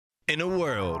In a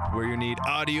world where you need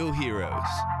audio heroes,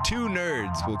 two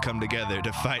nerds will come together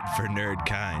to fight for nerd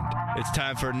kind. It's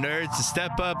time for nerds to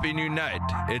step up and unite.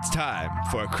 It's time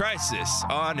for Crisis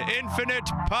on Infinite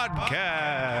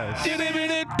Podcast.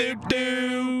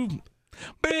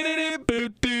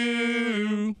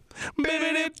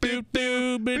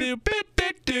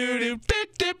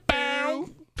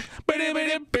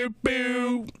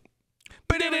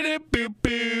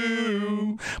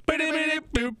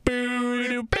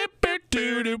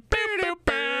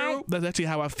 That's actually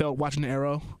how I felt watching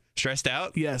Arrow. Stressed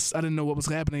out? Yes, I didn't know what was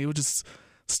happening. It was just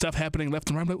stuff happening left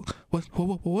and right. I'm like,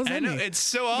 what was that? I know, it's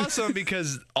so awesome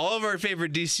because all of our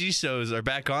favorite DC shows are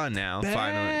back on now.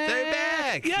 Finally, they're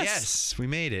back. Yes, we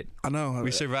made it. I know.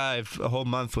 We survived a whole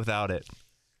month without it.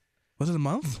 Was it a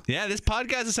month? Yeah, this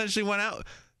podcast essentially went out.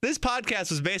 This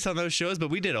podcast was based on those shows, but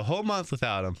we did a whole month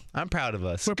without them. I'm proud of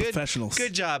us. We're professionals.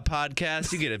 Good job,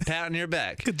 podcast. You get a pat on your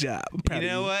back. Good job. I'm proud you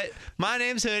know of what? My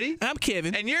name's Hoodie. I'm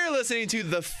Kevin. And you're listening to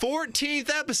the 14th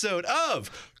episode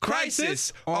of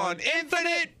Crisis on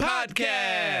Infinite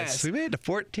Podcast. We made it to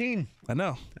 14. I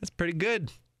know. That's pretty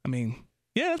good. I mean,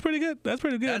 yeah, that's pretty good. That's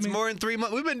pretty good. That's more than 3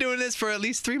 months. We've been doing this for at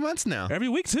least 3 months now. Every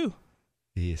week, too.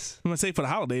 Yes. I'm going to say for the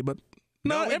holiday, but...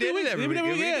 No, we did it every week.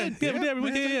 Every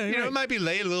week. You know, it might be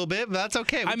late a little bit, but that's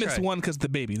okay. I missed one because the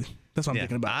baby. That's what I'm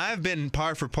thinking about. I've been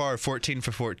par for par, 14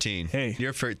 for 14. Hey.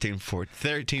 You're 13 for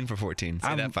 14.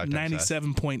 Say that 5 times.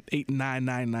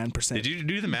 97.8999%. Did you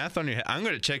do the math on your head? I'm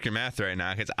going to check your math right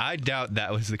now because I doubt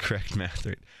that was the correct math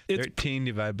rate. 13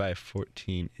 divided by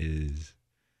 14 is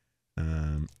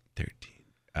 13.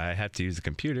 I have to use the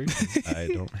computer. I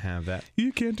don't have that.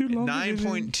 You can't do long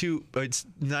 9.2. It's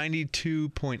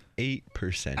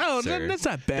 92.8%. Oh, sir. That's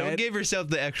not bad. Don't give yourself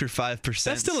the extra 5%.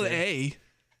 That's still an A.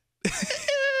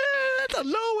 That's a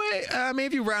low A. I mean,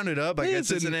 if you round it up, I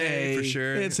guess it's an A for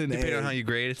sure. It's an Depending A. on how you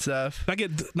grade stuff. If I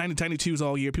get 92s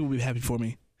all year, people will be happy for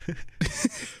me.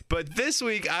 But this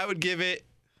week, I would give it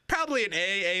probably an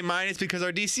A minus because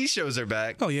our DC shows are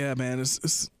back. Oh yeah, man.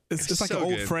 It's like so an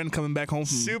old good. friend coming back home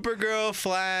from Supergirl,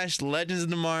 Flash, Legends of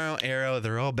Tomorrow, Arrow,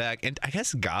 they're all back. And I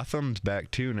guess Gotham's back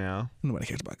too now. Nobody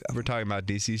cares about Gotham. We're talking about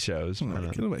DC shows.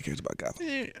 Nobody cares about Gotham.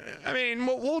 I mean,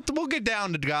 we'll get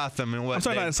down to Gotham and what I'm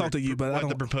sorry I insulted you, but what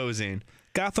they're proposing.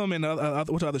 Gotham and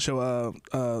what's the other show?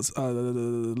 Legends.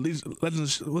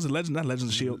 Was it Legends? Not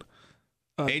Legends of Shield.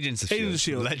 Agents of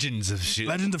Shield. Legends of Shield.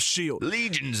 Legends of Shield.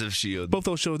 Legions of Shield. Both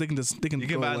those shows, you can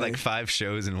You buy like 5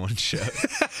 shows in one show.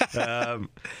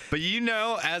 But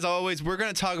as always, we're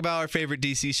going to talk about our favorite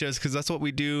DC shows because that's what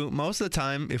we do most of the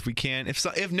time if we can.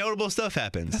 If notable stuff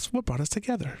happens. That's what brought us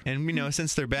together. And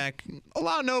since they're back, a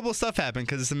lot of notable stuff happened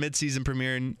because it's a mid-season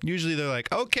premiere, and usually they're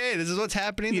like, okay, this is what's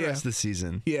happening the rest of the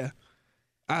season. Yeah.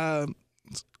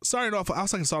 Starting off, I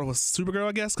was like starting with Supergirl,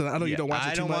 I guess, because I know you don't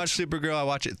watch it too much. I don't watch Supergirl. I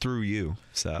watch it through you.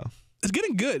 So it's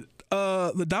getting good.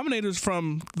 The Dominators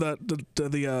from the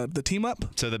team up.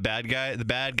 So the bad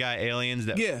guy aliens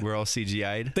that were all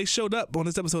CGI'd. They showed up on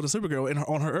this episode of Supergirl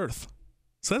on her Earth.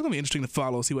 So that's gonna be interesting to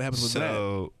follow, see what happens with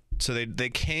that. So they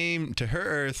came to her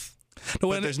Earth,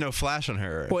 but there's no Flash on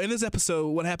her Earth. Well, in this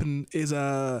episode, what happened is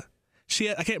I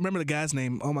can't remember the guy's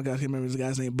name. Oh my god, I can't remember the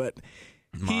guy's name, but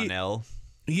Mon-El.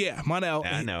 Yeah, Mon-El.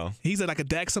 I know. He's like a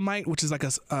Daxamite, which is like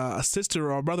a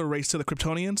sister or brother race to the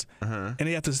Kryptonians. Uh-huh. And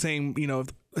they have the same,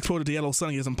 exploded the yellow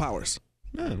sun, he has some powers.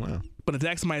 Oh, wow. But the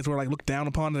Daxamites were like looked down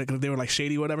upon because they were like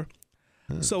shady or whatever.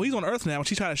 So he's on Earth now, and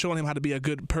she's trying to show him how to be a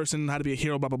good person, how to be a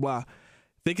hero, blah, blah, blah.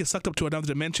 They get sucked up to another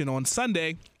dimension on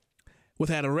Sunday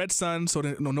had a red sun, so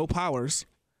no powers.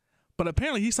 But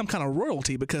apparently he's some kind of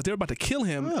royalty because they're about to kill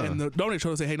him, and the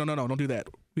Dominator say, hey, no, don't do that.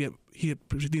 He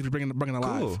needs to be bringing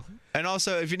alive. Cool. And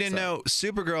also, if you didn't know,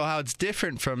 Supergirl, how it's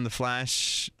different from the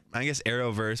Flash, I guess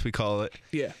Arrowverse we call it.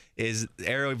 Yeah. Is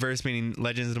Arrowverse meaning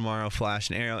Legends of Tomorrow, Flash,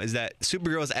 and Arrow, is that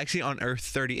Supergirl is actually on Earth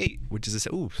 38, which is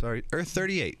Earth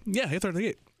 38. Yeah, Earth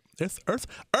 38. Earth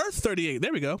 38.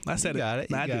 There we go. I said you got it.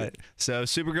 You got it. So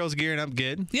Supergirl's gearing up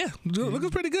good. Yeah, looking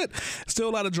pretty good. Still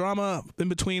a lot of drama in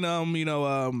between.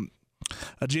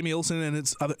 Jimmy Olsen and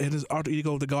his alter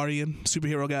ego, the Guardian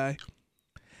superhero guy,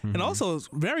 and also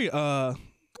very I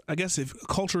guess if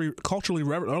culturally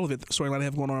relevant storyline they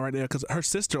have going on right there because her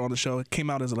sister on the show came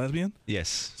out as a lesbian.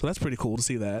 Yes. So that's pretty cool to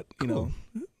see that. Cool.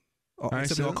 All the kind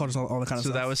of stuff. So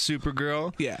that was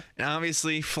Supergirl. Yeah. And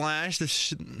obviously Flash. What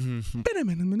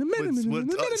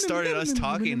started us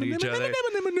talking to each other.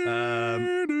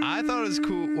 I thought it was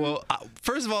cool. Well,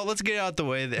 first of all, let's get out the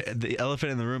way the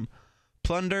elephant in the room.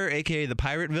 Plunder, a.k.a. the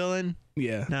pirate villain.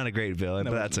 Yeah. Not a great villain,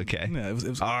 but that's okay. Yeah, it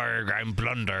was Arg, I'm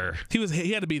Plunder.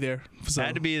 He had to be there. So.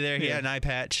 Had to be there. He had an eye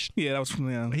patch. Yeah, that was.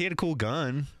 Yeah. He had a cool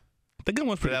gun. The gun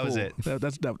was pretty cool. That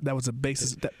was it. That was the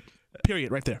basis.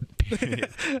 Period. Right there.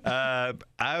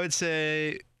 I would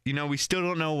say, we still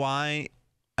don't know why,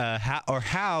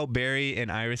 how Barry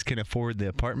and Iris can afford the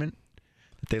apartment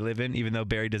that they live in, even though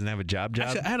Barry doesn't have a job.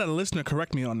 Actually, I had a listener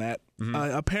correct me on that. Mm-hmm.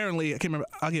 Apparently, I can't remember.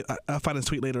 I'll find his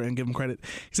tweet later and give him credit.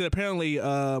 He said apparently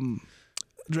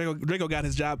Draco got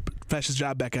his job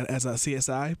back as a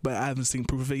CSI, but I haven't seen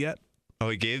proof of it yet. Oh,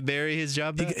 he gave Barry his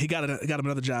job back? He got him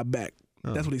another job back.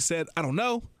 Oh. That's what he said. I don't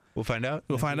know. We'll find out.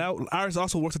 Iris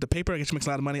also works at the paper. I guess she makes a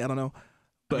lot of money. I don't know.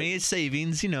 But, it's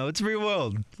savings. It's real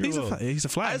world. He's a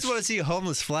Flash. I just want to see a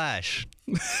homeless Flash.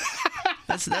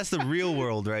 That's the real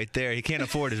world right there. He can't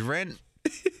afford his rent.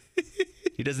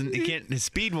 His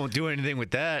speed won't do anything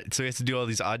with that, so he has to do all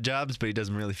these odd jobs, but he does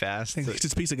them really fast. He's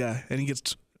just a pizza guy, and he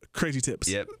gets crazy tips.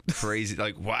 Yep, crazy.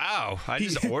 Like, wow, I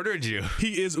just ordered you.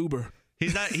 He is Uber.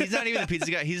 He's not even a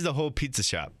pizza guy. He's the whole pizza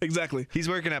shop. Exactly. He's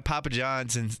working at Papa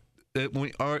John's, and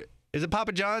is it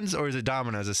Papa John's or is it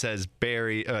Domino's? It says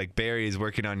Barry is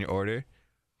working on your order.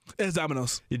 It's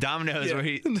Domino's. Domino's, yeah.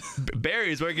 Where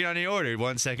Barry is working on your order.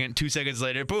 1 second, 2 seconds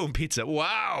later, boom, pizza.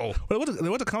 Wow. Well,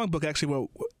 there was a comic book actually where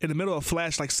in the middle of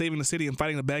Flash saving the city and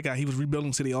fighting the bad guy, he was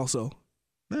rebuilding the city also.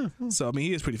 Oh. So I mean,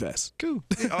 he is pretty fast. Cool.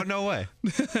 Oh no way.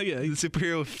 Yeah,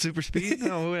 superhero with super speed.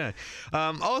 No way.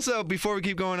 Also, before we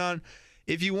keep going on,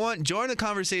 if you want, join the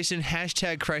conversation.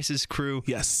 #Crisis Crew.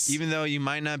 Yes. Even though you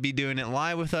might not be doing it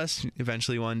live with us,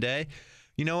 eventually one day.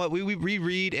 You know what? We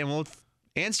reread and we'll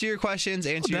answer your questions,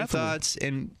 answer your thoughts,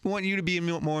 and we want you to be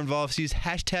more involved. So use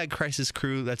 #Crisis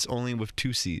Crew. That's only with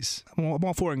 2 C's. I'm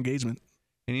all for engagement.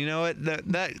 And you know what?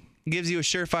 That gives you a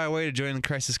surefire way to join the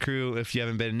Crisis Crew if you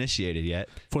haven't been initiated yet.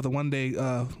 For the one-day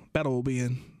battle we'll be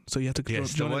in. So you have to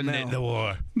join it now. The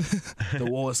war. The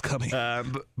war is coming.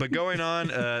 But going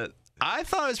on, I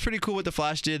thought it was pretty cool what the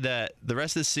Flash did, that the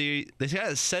rest of the series, they kind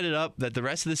of set it up that the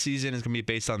rest of the season is going to be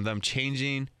based on them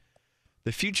changing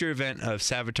the future event of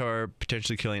Savitar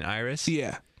potentially killing Iris.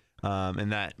 Yeah.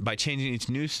 And that by changing each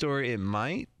news story, it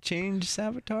might change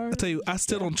Savitar. I tell you, I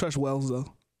still don't trust Wells,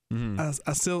 though. Mm-hmm.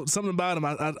 I still, something about him,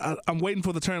 I'm waiting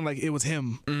for the turn like it was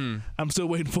him. I'm still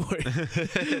waiting for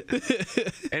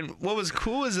it. And what was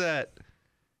cool is that,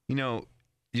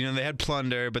 they had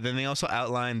Plunder, but then they also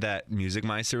outlined that Music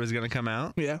Meister was going to come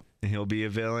out. Yeah. And he'll be a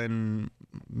villain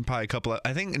probably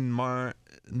I think in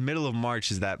middle of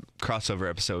March is that crossover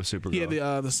episode of Supergirl. Yeah,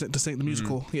 the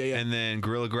musical. Mm-hmm. Yeah. And then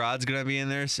Gorilla Grodd's going to be in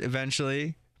there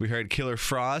eventually. We heard Killer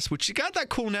Frost, which she got that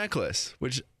cool necklace,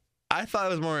 which I thought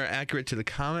was more accurate to the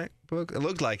comic book. It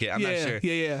looked like it. I'm not sure.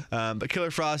 Yeah. But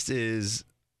Killer Frost is,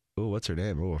 what's her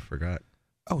name? I forgot.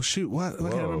 Oh, shoot. What? I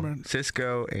can't remember.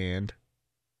 Cisco.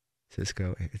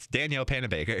 It's Danielle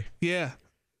Panabaker. Yeah.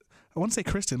 I want to say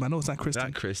Kristen, but I know it's not Kristen.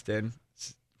 Not Kristen.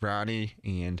 It's Ronnie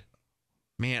and...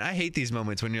 Man, I hate these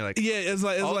moments when you're like... Yeah, it's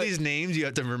all these names you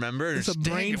have to remember. It's a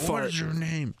brain fart. What is your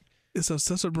name? It's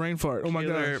such a brain fart. Oh, my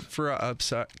God.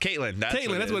 Caitlin.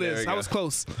 That's what it is. I was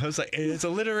close. I was like, it's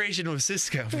alliteration with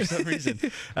Cisco for some reason.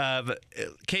 But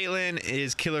Caitlin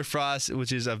is Killer Frost,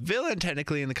 which is a villain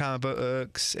technically in the comic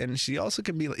books. And she also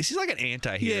can be... She's like an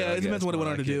anti-hero. Yeah, it depends on what they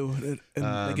want her to do.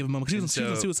 And they give a moment. She was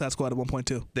in Suicide Squad at one point,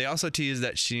 too. They also tease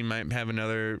that she might have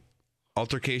another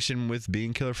altercation with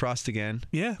being Killer Frost again.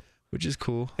 Yeah. Which is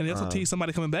cool. And they also tease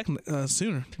somebody coming back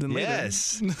sooner than later.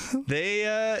 Yes.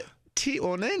 They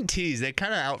didn't tease. They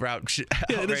kind of outright showed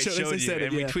you. And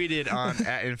we tweeted on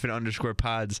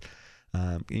 @infinite_pods.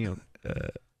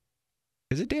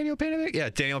 Is it Daniel Panabaker? Yeah,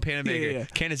 Daniel Panabaker. Yeah.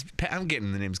 Candace, I'm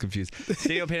getting the names confused.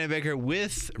 Daniel Panabaker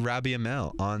with Robbie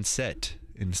Amell on set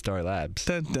in Star Labs.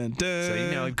 Dun, dun,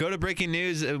 dun. So, go to breaking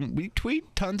news. We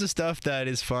tweet tons of stuff that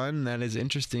is fun, that is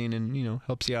interesting, and,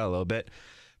 helps you out a little bit.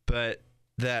 But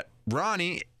that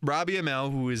Robbie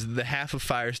Amell, who is the half of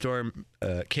Firestorm,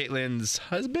 Caitlin's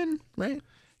husband, right?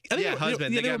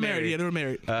 Husband. They got married. Yeah, they were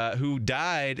married. Who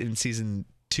died in season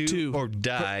 2 or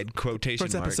died, quotation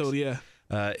first marks. episode, yeah.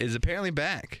 Is apparently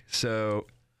back. So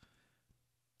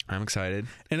I'm excited.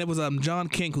 And it was John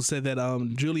King who said that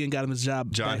Julian got him his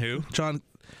job. John back. who?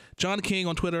 John King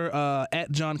on Twitter,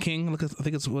 @JohnKing. I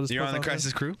think it's what his You're on the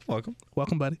Crisis Crew.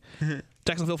 Welcome, buddy.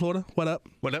 Jacksonville, Florida. What up?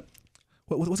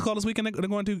 What's it called this weekend? They're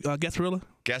going to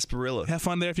Gasparilla. Have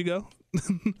fun there if you go.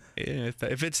 Yeah,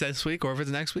 if it's this week or if it's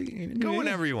next week, go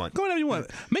whenever you want. Go whenever you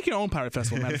want. Make your own pirate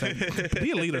festival, matter of fact.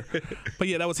 Be a leader. But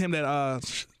yeah, that was him that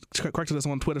corrected us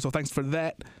on Twitter, so thanks for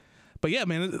that. But yeah,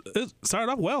 man, it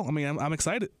started off well. I mean, I'm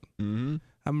excited.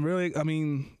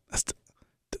 Mm-hmm.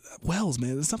 Wells,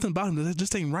 man, there's something about him that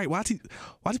just ain't right. Why's he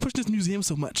pushing this museum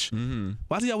so much? Mm-hmm.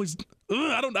 Why's he always...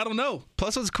 I don't know.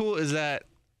 Plus, what's cool is that...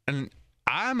 and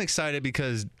I'm excited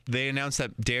because they announced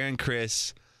that Darren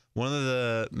Criss, one of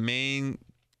the main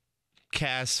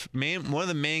one of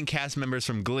the main cast members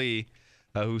from Glee,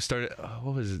 who started.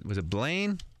 What was it? Was it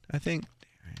Blaine? I think.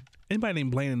 Anybody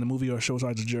named Blaine in the movie or show was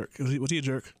always a jerk. Was he a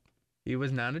jerk? He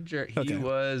was not a jerk. Okay. He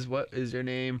was. What is your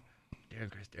name?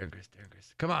 Darren Chris.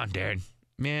 Come on, Darren.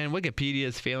 Man, Wikipedia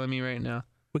is failing me right now.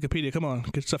 Wikipedia, come on,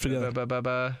 get stuff together.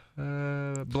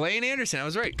 Blaine Anderson. I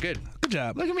was right. Good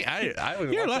job. Look at me.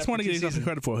 You're the last one to get some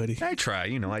credit for, Hoodie. I try.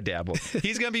 I dabble.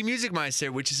 He's going to be Music Meister,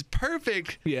 which is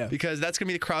perfect. Yeah. Because that's going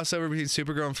to be the crossover between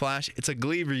Supergirl and Flash. It's a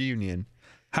Glee reunion.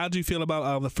 How do you feel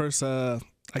about the first, the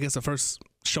first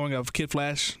showing of Kid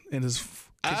Flash in his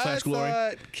Kid Flash glory? I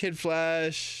thought Kid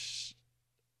Flash,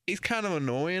 he's kind of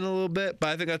annoying a little bit, but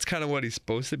I think that's kind of what he's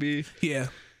supposed to be. Yeah.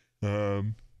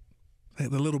 Like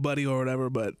the little buddy or whatever,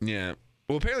 but yeah.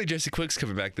 Well, apparently Jesse Quick's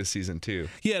coming back this season too.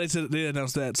 Yeah, they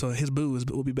announced that, so his boo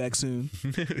will be back soon.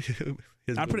 I'm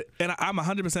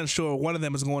 100% sure one of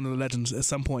them is going to the Legends at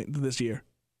some point this year.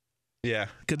 Yeah,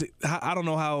 because I don't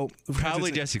know how.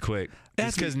 Probably Jesse Quick.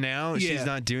 Just because now she's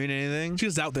not doing anything.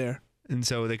 She's out there, and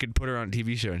so they could put her on a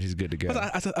TV show and she's good to go.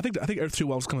 I think Earth 2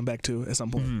 Wells coming back too at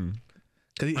some point.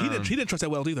 Because he didn't trust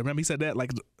that Wells either. Remember, he said that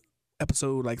like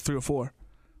episode 3 or 4.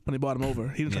 When they brought him over,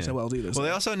 he didn't trust that Wells either. Well, they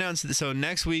also announced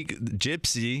next week,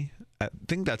 Gypsy, I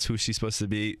think that's who she's supposed to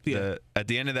be. Yeah. At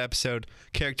the end of the episode,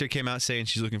 character came out saying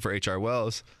she's looking for H.R.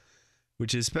 Wells,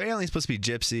 which is apparently supposed to be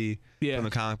Gypsy from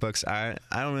the comic books. I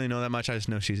don't really know that much. I just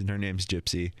know her name's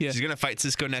Gypsy. Yeah. She's gonna fight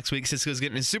Cisco next week. Cisco's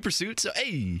getting his super suit. So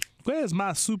hey, where's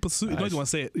my super suit? You know he's gonna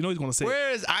say it.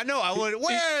 Where's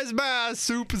my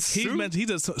super suit? He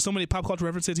does so many pop culture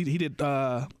references. He did.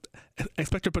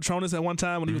 Inspector Patronus at one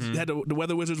time when he had the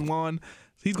Weather Wizards wand.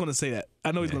 He's going to say that.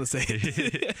 I know he's going to say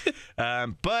it.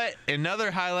 But another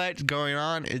highlight going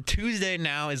on Tuesday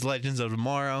now is Legends of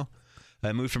Tomorrow.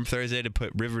 I moved from Thursday to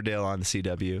put Riverdale on the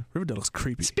CW. Riverdale looks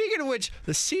creepy. Speaking of which,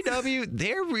 the CW,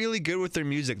 they're really good with their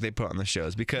music they put on the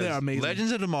shows because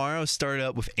Legends of Tomorrow started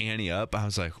up with Annie Up. I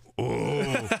was like,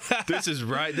 oh, this is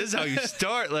right. This is how you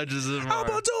start Legends of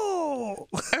Tomorrow.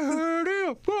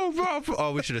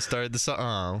 Oh, we should have started the song.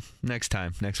 Oh, next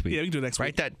week. Yeah, we can do it next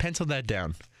week. Pencil that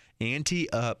down. Ante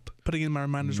Up. Putting in my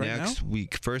reminders right now. Next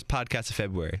week. First podcast of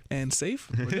February. And Save.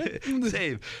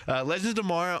 Save. Legends of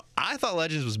Tomorrow. I thought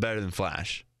Legends was better than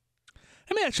Flash.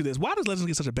 Let me ask you this. Why does Legends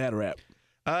get such a bad rap?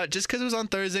 Just because it was on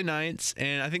Thursday nights,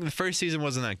 and I think the first season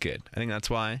wasn't that good. I think that's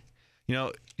why.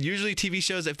 Usually TV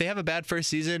shows, if they have a bad first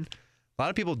season, a lot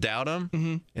of people doubt them,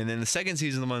 and then the second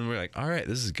season, the one we're like, all right,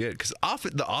 this is good. Because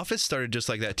The Office started just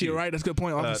like that too. You're right. That's a good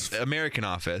point. American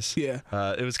Office. Yeah.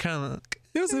 It was kind of like,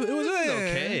 it was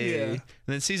okay. Yeah. And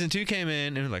then season 2 came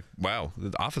in, and we're like, wow,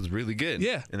 The Office is really good.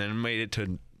 Yeah. And then it made it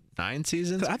to 9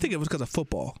 seasons. I think it was because of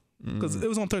football. Because it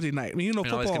was on Thursday night. I mean, football.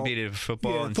 Football. Always competed with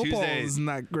football. Yeah, and football Tuesday is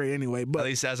not great anyway. But at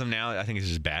least as of now, I think it's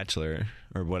just Bachelor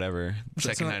or whatever.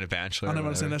 Second night of Bachelor. I never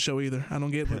understand that show either. I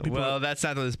don't get what people. Well, that's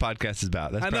not what this podcast is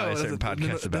about. That's probably a certain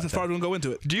podcast about. That's as far as we're gonna go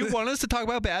into it. Do you want us to talk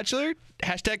about Bachelor?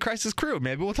 #Crisis Crew.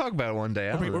 Maybe we'll talk about it one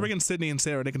day. We're bringing Sydney and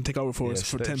Sarah. They can take over for us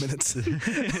for 10 minutes.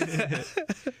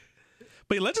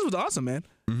 But Legends was awesome, man.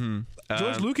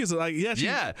 George Lucas,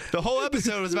 the whole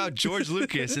episode was about George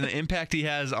Lucas and the impact he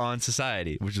has on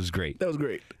society, which was great. That was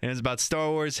great. And it was about Star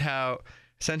Wars, how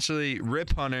essentially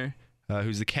Rip Hunter,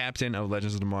 who's the captain of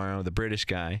Legends of Tomorrow, the British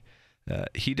guy,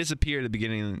 he disappeared at the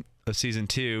beginning of season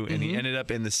 2, and he ended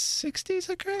up in the 60s,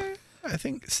 I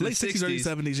think. Late 60s, early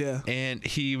 70s, yeah. And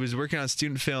he was working on a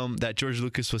student film that George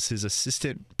Lucas was his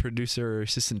assistant producer or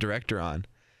assistant director on.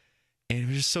 And it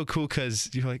was just so cool because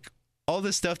you're like, all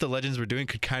this stuff the Legends were doing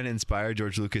could kind of inspire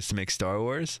George Lucas to make Star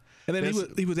Wars. And then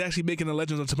he was actually making a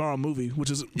Legends of Tomorrow movie, which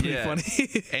is pretty funny.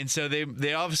 And so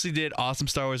they obviously did awesome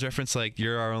Star Wars reference like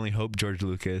You're Our Only Hope, George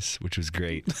Lucas, which was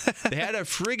great. They had a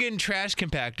friggin' trash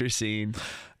compactor scene.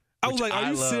 I was like,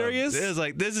 are you serious? It was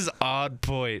like, this is odd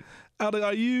point. I was like,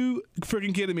 are you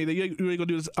freaking kidding me? You ain't gonna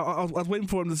do this? I was waiting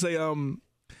for him to say,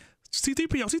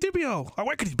 C-3PO,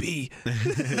 where could he be?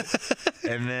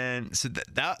 And then, so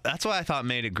that's what I thought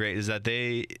made it great, is that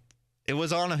it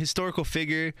was on a historical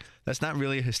figure that's not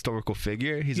really a historical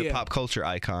figure. He's a pop culture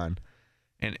icon.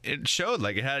 And it showed,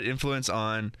 it had influence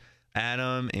on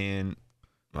Adam and,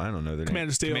 I don't know their name.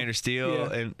 Commander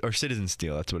Steel, or Citizen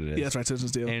Steel, that's what it is. Yeah, that's right, Citizen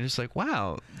Steel. And it's like,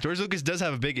 wow, George Lucas does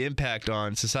have a big impact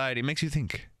on society. It makes you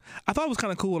think. I thought it was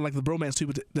kind of cool, the bromance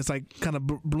too, that's kind of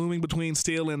blooming between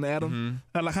Steel and Adam.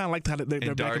 I kind of liked how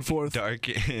they're back and forth. Dark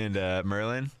and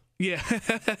Merlin. Yeah.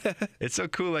 It's so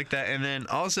cool like that. And then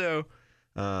also,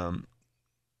 I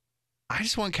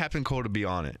just want Captain Cole to be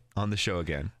on the show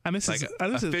again. I miss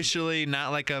officially,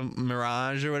 not like a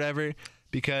mirage or whatever,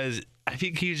 because I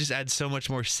think he just adds so much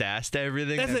more sass to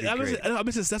everything. That's what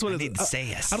it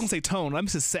is. I don't say tone. I'm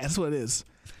just sass. That's what it is.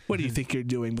 What do you think you're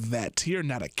doing with that? You're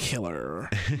not a killer.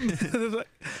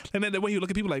 And then the way you look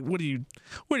at people like, what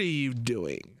are you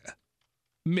doing?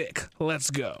 Mick, let's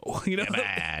go. You know,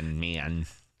 man.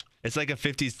 It's like a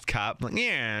 50s cop. Like,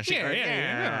 yeah.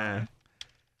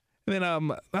 And then, I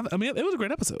mean, it was a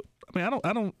great episode. I mean,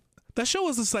 I don't. That show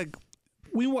was just like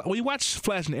we watch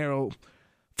Flash and Arrow.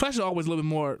 Flash is always a little bit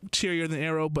more cheerier than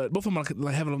Arrow, but both of them are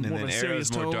like having a more of a serious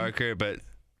tone. Arrow's more darker, but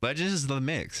Legends is the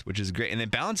mix, which is great, and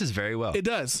it balances very well. It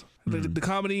does. The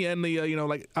comedy and the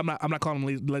like I'm not calling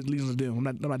them Legions of Doom.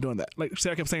 I'm not doing that. Like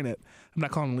Sarah kept saying that. I'm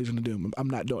not calling them Legion of Doom. I'm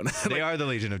not doing that. They are the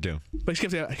Legion of Doom. But she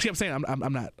kept saying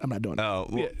I'm not doing that. Oh,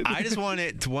 well, I just want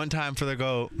it to one time for the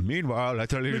go. Meanwhile,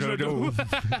 that's the Legion of Doom.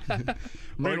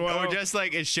 Or just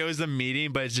like it shows the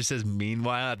meeting, but it just says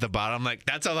meanwhile at the bottom. Like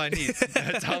that's all I need.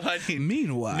 That's all I need.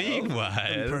 Meanwhile.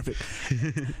 Perfect.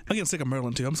 I'm getting sick of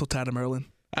Merlin too. I'm so tired of Merlin.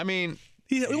 I mean.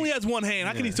 He only has one hand.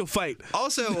 How can he still fight?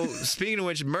 Also, speaking of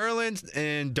which, Merlin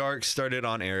and Dark started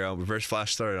on Arrow. Reverse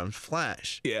Flash started on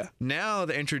Flash. Yeah. Now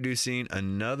they're introducing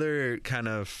another kind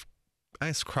of, I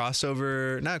guess,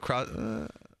 crossover,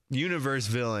 universe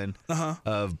villain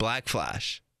of Black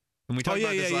Flash. And we talked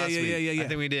about this last week. I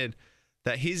think we did.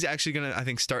 That he's actually going to, I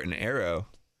think, start an Arrow.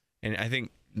 And I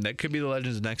think that could be the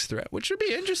Legends' next threat, which would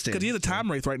be interesting. Because he has a time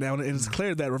wraith right now, and it's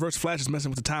clear that Reverse Flash is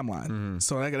messing with the timeline.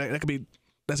 So that could be...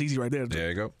 That's easy right there. There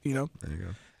you go. You know? There you go.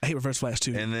 I hate Reverse Flash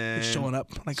too. And then it's showing up.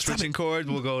 Like switching chords,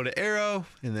 we'll go to Arrow,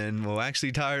 and then we'll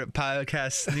actually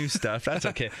podcast new stuff. That's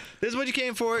okay. This is what you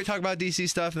came for. Talk about DC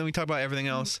stuff, and then we talk about everything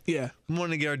else. Yeah. We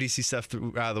wanted to get our DC stuff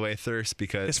out of the way first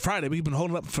because it's Friday. We've been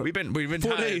holding up for we've been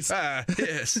 4 days.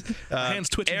 Yes. Hands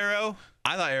twitching. Arrow.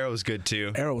 I thought Arrow was good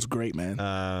too. Arrow was great,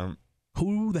 man.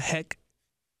 Who the heck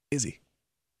is he?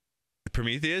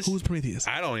 Prometheus? Who's Prometheus?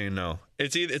 I don't even know.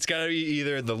 It's got to be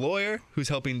either the lawyer who's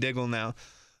helping Diggle now.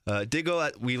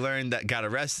 Diggle, we learned that got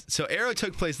arrested. So Arrow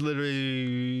took place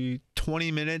literally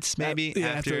 20 minutes maybe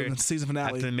after the season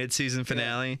finale. After the mid-season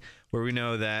finale, where we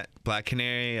know that Black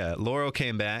Canary, Laurel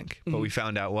came back, but we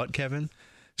found out what, Kevin?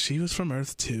 She was from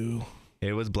Earth 2.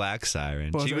 It was Black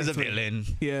Siren. She was a villain.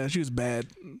 Yeah, she was bad.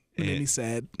 It made me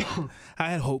sad.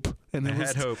 I had hope. And I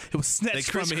had hope. It was snatched they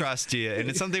from me. They crisscrossed you. And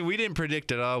it's something we didn't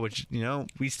predict at all, which,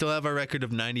 we still have our record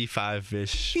of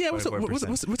 95-ish. Yeah, we're so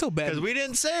bad. Because we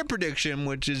didn't say a prediction,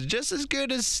 which is just as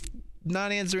good as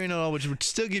not answering at all, which would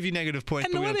still give you negative points.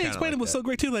 And the way they explained it was so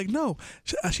great, too. Like, no,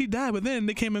 she died, but then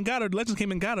they came and got her. The Legends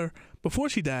came and got her before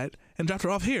she died and dropped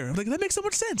her off here. I'm like, that makes so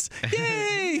much sense.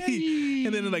 Yay!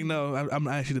 And then they're like, no, I'm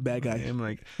actually the bad guy. I'm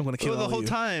like, I'm going to kill all the whole you.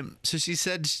 time. So she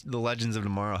said the Legends of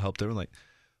Tomorrow helped her. We're like,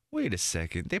 wait a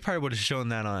second. They probably would have shown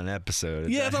that on an episode.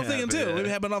 Yeah, that's what I'm thinking, too. Maybe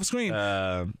it happened off screen.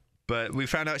 But we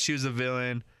found out she was a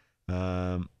villain.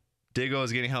 Diggle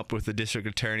is getting help with the district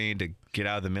attorney to get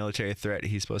out of the military threat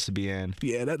he's supposed to be in.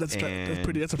 Yeah, that's a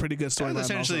pretty good story. That's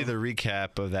essentially the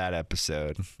recap of that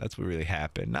episode. That's what really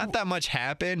happened. Not that much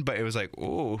happened, but it was like,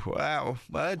 oh, wow,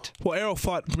 what? Well, Arrow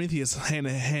fought Prometheus hand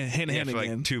to hand for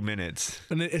again. Like 2 minutes.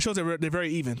 And it shows that they're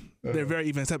very even. They're very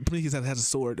even. Except Prometheus has a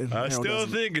sword. And I still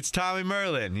think it's Tommy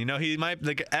Merlin.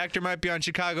 The actor might be on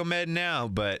Chicago Med now,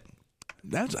 but...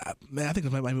 man, I think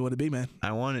that might be what it be, man.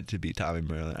 I want it to be Tommy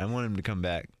Merlin. I want him to come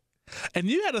back. And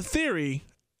you had a theory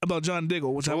about John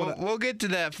Diggle, which we'll get to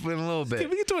that in a little bit. Can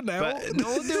we get to it now? But, no,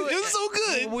 we'll do it. It was so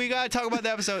good. We got to talk about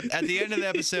the episode. At the end of the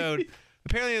episode,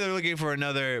 apparently they're looking for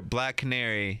another Black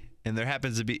Canary, and there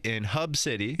happens to be in Hub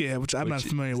City. Yeah, which I'm not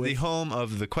familiar with. The home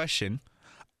of the Question.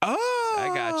 Oh, I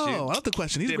got you. I love the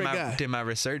Question. He's a great guy. Did my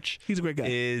research. He's a great guy.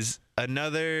 Is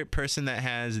another person that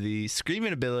has the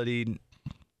screaming ability.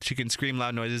 She can scream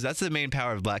loud noises. That's the main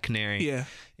power of Black Canary. Yeah.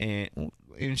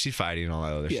 And she's fighting and all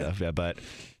that other stuff. Yeah, but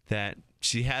that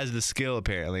she has the skill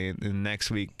apparently. And next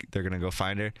week they're gonna go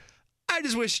find her. I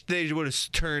just wish they would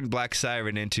have turned Black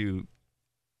Siren into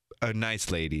a nice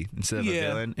lady instead of a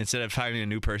villain. Instead of finding a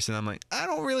new person, I'm like, I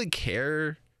don't really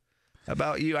care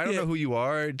about you. I don't know who you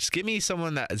are. Just give me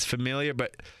someone that is familiar,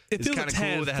 but it's kind of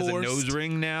cool that has a nose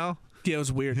ring now. Yeah, it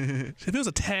was weird. If it was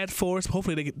a tad forced,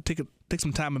 hopefully they could take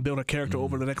some time and build her character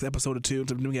over the next episode or two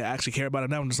to we actually care about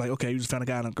it. Now I'm just like, okay, you just found a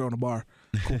guy and a girl in a bar.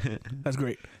 Cool. That's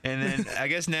great. And then I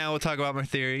guess now we'll talk about my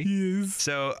theory. Yes.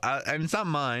 So, and it's not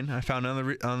mine. I found on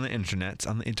the internet,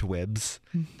 on the interwebs,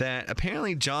 that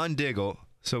apparently John Diggle,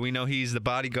 so we know he's the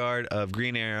bodyguard of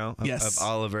Green Arrow, of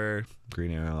Oliver,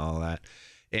 Green Arrow, all that.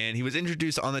 And he was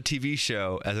introduced on the TV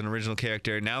show as an original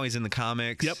character. Now he's in the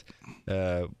comics.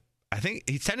 Yep. I think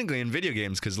he's technically in video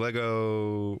games because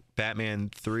Lego Batman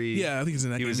 3. Yeah, I think he's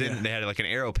in that game. He was in. They had like an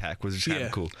Arrow pack, which was kind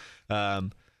of cool.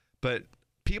 But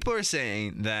people are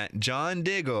saying that John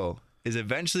Diggle is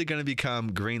eventually going to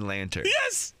become Green Lantern.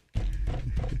 Yes.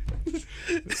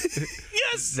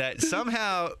 Yes. That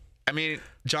somehow, I mean,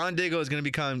 John Diggle is going to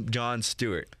become John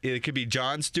Stewart. It could be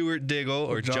John Stewart Diggle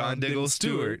or John Diggle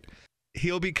Stewart.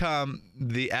 He'll become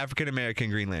the African-American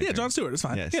Green Lantern. Yeah, John Stewart. It's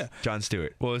fine. Yes, yeah. John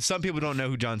Stewart. Well, some people don't know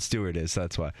who John Stewart is, so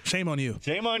that's why. Shame on you.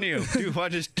 Shame on you. Dude,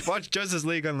 watch Justice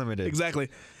League Unlimited. Exactly.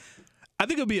 I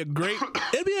think it'd be a great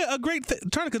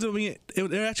turn because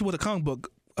it actually was a comic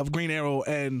book of Green Arrow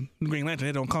and Green Lantern. They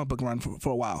had on comic book run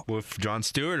for a while. With John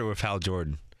Stewart or with Hal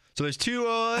Jordan? So there's two.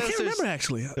 I can't remember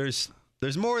actually.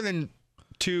 There's more than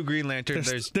two Green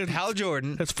Lanterns. There's Hal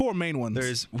Jordan. There's four main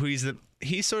ones.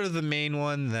 He's sort of the main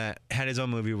one that had his own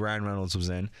movie Ryan Reynolds was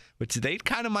in, which they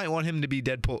kind of might want him to be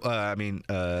Deadpool.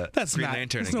 That's Green not.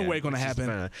 Lantern. There's no way going to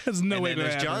happen. There's no way going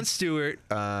to happen. There's John Stewart,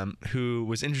 who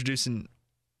was introduced in,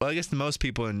 well, I guess the most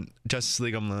people in Justice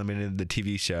League Unlimited, the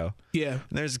TV show. Yeah.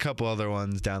 And there's a couple other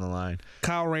ones down the line.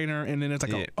 Kyle Rayner, and then there's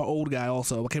like an old guy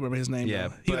also. I can't remember his name. Yeah,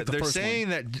 but they're saying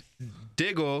that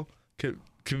Diggle could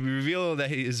reveal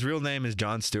that his real name is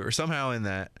John Stewart, or somehow in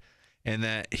that. And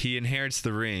that he inherits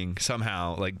the ring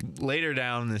somehow, like later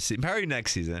down this season, probably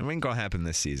next season. It ain't gonna happen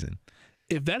this season.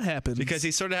 If that happens, because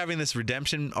he's sort of having this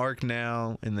redemption arc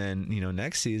now, and then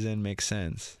next season makes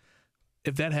sense.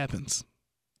 If that happens,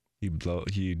 you'd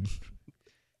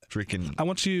freaking. I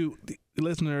want you, the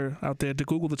listener out there, to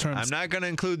Google the term. I'm not gonna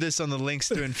include this on the links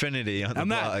to infinity on the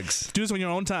blogs. Do this on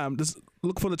your own time. Just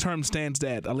look for the term "Stan's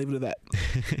dad." I'll leave it at that.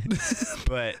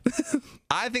 But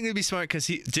I think it'd be smart because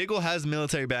Diggle has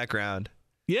military background.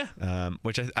 Yeah.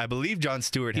 Which I believe John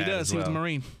Stewart had. He does. As well. He was a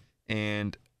Marine.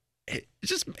 And it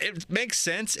makes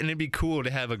sense, and it'd be cool to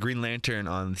have a Green Lantern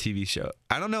on the TV show.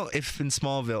 I don't know if in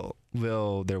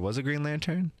Smallville there was a Green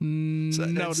Lantern.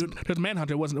 No, there's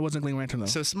Manhunter. It wasn't a Green Lantern though.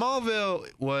 So Smallville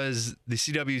was the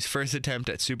CW's first attempt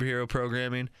at superhero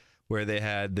programming, where they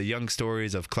had the young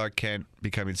stories of Clark Kent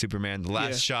becoming Superman. The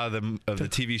last shot of the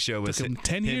TV show was him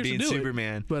 10 years being to do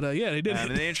Superman. It. But they did.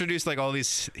 And they introduced like all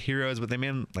these heroes, but they made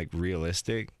them like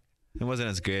realistic. It wasn't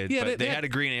as good. Yeah, but they had a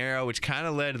Green Arrow, which kind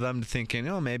of led them to thinking,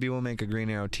 maybe we'll make a Green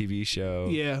Arrow TV show.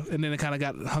 Yeah, and then it kind of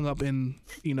got hung up in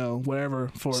whatever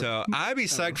for. So I'd be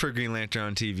psyched for Green Lantern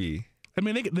on TV. I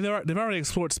mean, they've already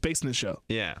explored space in this show.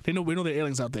 Yeah, we know there are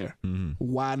aliens out there. Mm-hmm.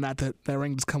 Why not that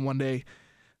ring just come one day?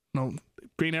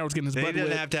 Green Arrow's getting his butt wet. He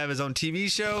doesn't have to have his own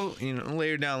TV show.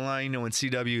 Later down the line, when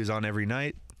CW is on every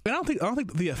night. I don't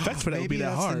think the effects for that would be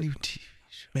that hard. New TV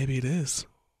show. Maybe it is.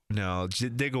 No,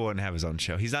 Diggle wouldn't have his own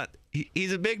show. He's not.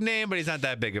 He's a big name, but he's not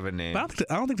that big of a name.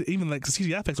 But I don't think that even like the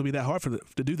CGI effects would be that hard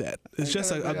to do that. It's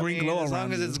just a green glow around. As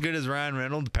long as it's good as Ryan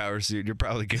Reynolds' power suit, you're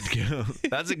probably good to go.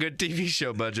 That's a good TV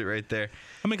show budget right there.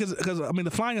 I mean, because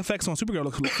the flying effects on Supergirl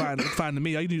look fine. Look fine to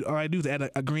me. All I do is add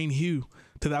a green hue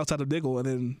to the outside of Diggle, and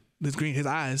then his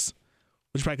eyes,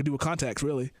 which you probably could do with contacts,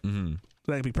 really. Mm-hmm.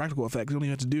 That could be practical effects. You don't even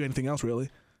have to do anything else, really.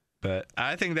 But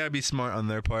I think that'd be smart on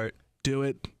their part. Do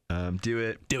it. Do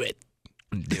it. Do it.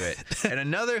 Do it. And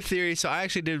another theory, so I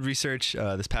actually did research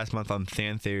this past month on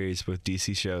fan theories with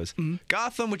DC shows. Mm-hmm.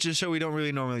 Gotham, which is a show we don't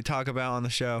really normally talk about on the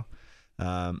show.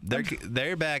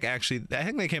 They're back actually. I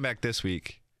think they came back this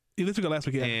week. Yeah, this week or last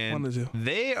week, yeah. And one of the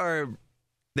two.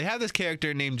 They have this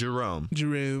character named Jerome.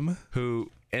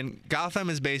 And Gotham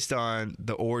is based on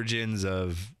the origins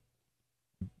of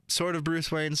sort of Bruce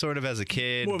Wayne, sort of as a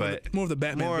kid, more of the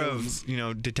Batman. More villains.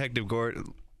 of Detective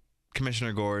Gordon.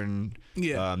 Commissioner Gordon,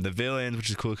 the villains, which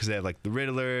is cool because they have like the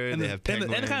Riddler, and they have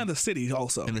Penguin, and kind of the city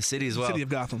also, and the city as well, city of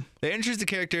Gotham. They introduced a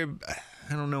character,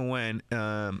 I don't know when,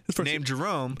 named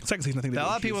Jerome. Second season, I think. A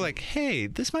lot of people were like, "Hey,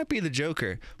 this might be the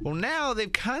Joker." Well, now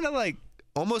they've kind of like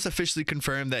almost officially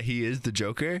confirmed that he is the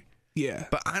Joker. Yeah,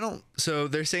 but I don't. So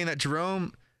they're saying that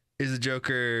Jerome is the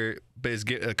Joker, but is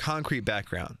a concrete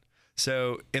background.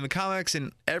 So in the comics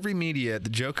and every media, the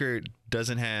Joker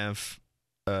doesn't have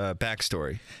a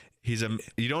backstory. You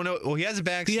don't know. Well, he has a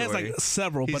backstory. He has like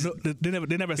several, but they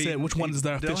never said which one is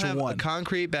the official have one. A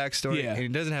concrete backstory, and he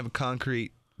doesn't have a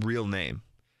concrete real name.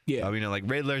 Yeah, like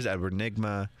Riddler's Edward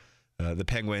Nygma, the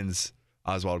Penguins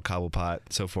Oswald Cobblepot,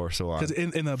 so forth, so on. Because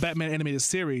in the Batman animated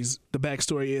series, the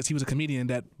backstory is he was a comedian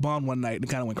that bombed one night and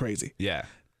kind of went crazy. Yeah.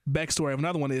 Backstory of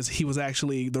another one is he was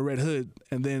actually the Red Hood,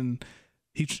 and then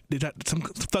some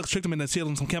thugs tricked him into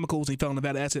stealing some chemicals. He fell in the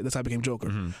vat of acid. That's how he became Joker.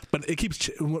 Mm-hmm. But it keeps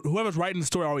whoever's writing the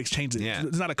story always changes it. Yeah.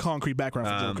 It's not a concrete background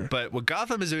for Joker. But what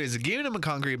Gotham is doing is giving him a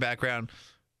concrete background,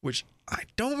 which I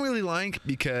don't really like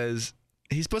because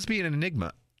he's supposed to be an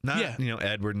enigma. Not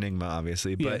Edward Nygma,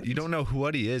 obviously, but you don't know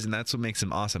what he is, and that's what makes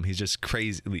him awesome. He's just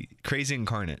crazy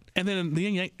incarnate. And then the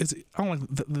yin yang I don't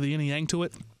like the yin and yang to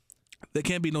it. There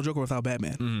can't be no Joker without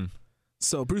Batman. Mm-hmm.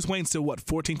 So Bruce Wayne's still, what,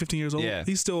 14, 15 years old? Yeah.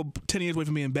 He's still 10 years away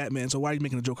from being Batman, so why are you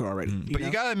making a Joker already? But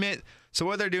you got to admit, so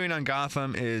what they're doing on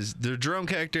Gotham is the Jerome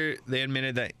character, they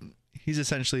admitted that he's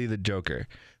essentially the Joker.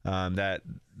 That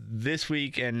this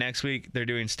week and next week, they're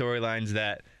doing storylines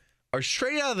that are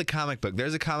straight out of the comic book.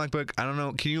 There's a comic book, I don't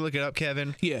know, can you look it up,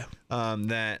 Kevin? Yeah.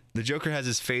 That the Joker has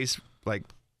his face, like,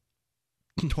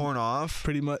 torn off.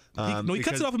 Pretty much. He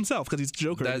cuts it off himself because he's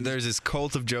Joker. There's this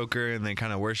cult of Joker, and they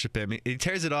kind of worship him. He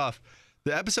tears it off.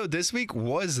 The episode this week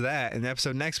was that, and the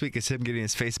episode next week is him getting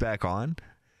his face back on.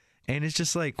 And it's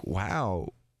just like, wow,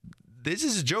 this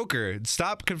is Joker.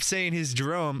 Stop saying he's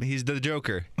Jerome. He's the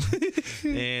Joker.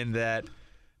 And that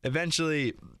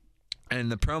eventually,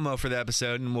 and the promo for the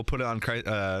episode, and we'll put it on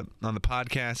the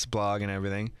podcast blog and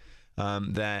everything,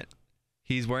 that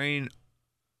he's wearing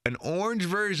an orange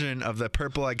version of the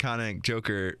purple iconic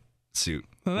Joker suit.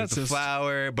 Well, with the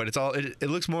flower, but it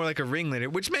looks more like a ringleader,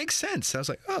 which makes sense. I was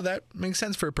like, oh, that makes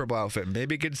sense for a purple outfit.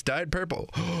 Maybe it gets dyed purple.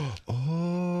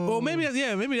 Oh. Well, maybe that's this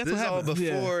what happened. All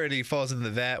before, and he falls into the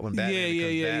vat when Batman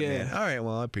becomes Batman. Yeah. All right,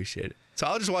 well, I appreciate it. So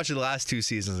I'll just watch the last 2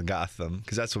 seasons of Gotham,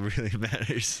 because that's what really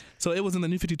matters. So it was in the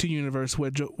New 52 universe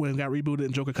when it got rebooted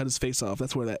and Joker cut his face off.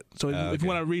 That's where that. So if you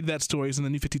want to read that story, it's in the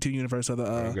New 52 universe of the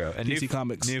DC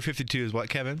Comics. New 52 is what,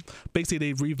 Kevin? Basically,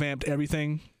 they've revamped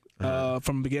everything from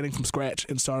the beginning, from scratch,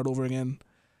 and started over again.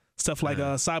 Stuff like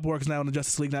Cyborg is now in the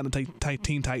Justice League, not in the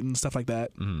Teen Titans, stuff like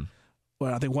that. Mm-hmm.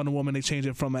 Well, I think Wonder Woman, they changed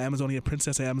it from an Amazonian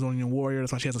princess to Amazonian warrior.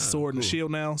 That's why she has a sword and a shield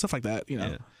now. Stuff like that, you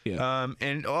know. Yeah.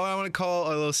 And all I want to call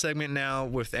a little segment now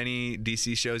with any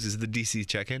DC shows is the DC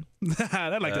check-in.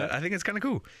 I like that. I think it's kind of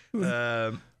cool.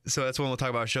 So that's when we'll talk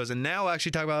about shows. And now we'll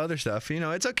actually talk about other stuff. You know,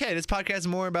 it's okay. This podcast is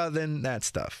more about than that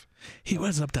stuff. He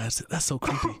wears it up that. That's so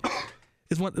creepy.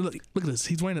 Look at this.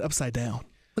 He's wearing it upside down.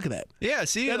 Look at that. Yeah,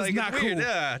 see? That is not cool.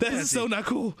 Yeah, that is so not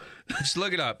cool. Just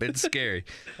look it up. It's scary.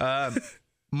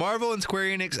 Marvel and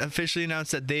Square Enix officially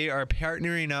announced that they are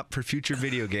partnering up for future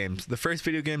video games. The first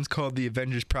video game is called The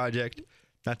Avengers Project.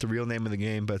 Not the real name of the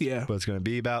game, but it's going to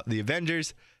be about the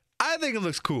Avengers. I think it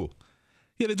looks cool.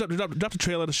 Yeah, they dropped a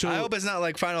trailer to show. I hope it's not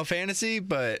like Final Fantasy,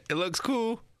 but it looks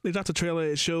cool. They dropped a trailer.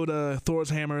 It showed Thor's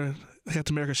hammer,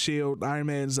 Captain America's shield, Iron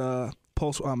Man's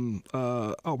pulse. Oh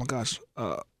my gosh,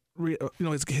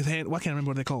 his hand. Why can't I remember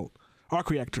what they called? Arc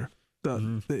reactor.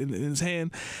 In his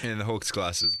hand. And the Hulk's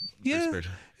glasses. Yeah, whispered.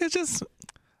 It's just,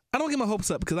 I don't get my hopes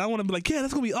up because I want to be like, yeah,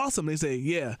 that's going to be awesome. They say,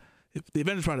 yeah, the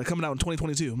Avengers Project coming out in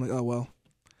 2022. I'm like, oh, well.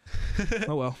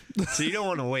 Oh, well. So you don't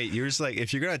want to wait. You're just like,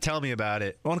 if you're going to tell me about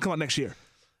it. I want to come out next year.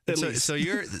 So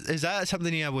is that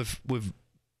something you have with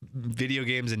video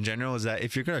games in general? Is that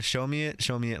if you're going to show me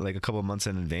it like a couple of months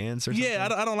in advance or something? Yeah,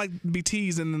 I don't like to be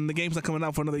teased and the game's not coming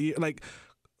out for another year. Like,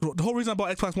 the whole reason I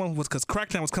bought Xbox One was because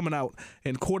Crackdown was coming out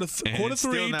in quarter 3, 20,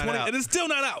 and it's still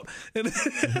not out.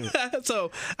 And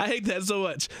so I hate that so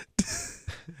much.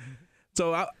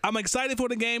 So I'm excited for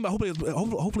the game.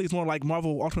 Hopefully it's more like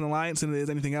Marvel Ultimate Alliance than it is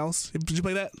anything else. Did you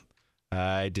play that?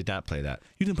 I did not play that.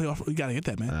 You didn't play. You gotta get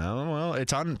that, man. Oh well,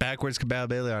 it's on backwards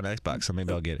compatibility on Xbox, so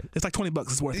maybe I'll get it. It's like $20.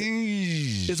 It's worth it.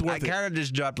 It's worth it. I kind of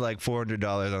just dropped like $400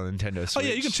 on Nintendo Switch. Oh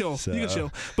yeah, you can chill. You can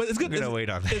chill. But it's good. I'm gonna wait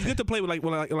on that. It's good to play with like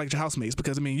your housemates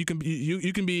because I mean you can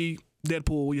be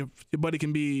Deadpool. Your buddy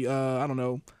can be I don't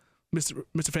know, Mr.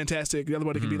 Fantastic. The other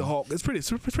buddy can be the Hulk. It's pretty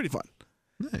fun.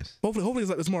 Nice. Hopefully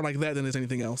it's more like that than it's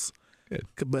anything else. Good.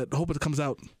 But I hope it comes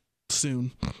out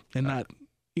soon and not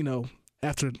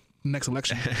after next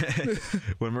election.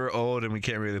 When we're old and we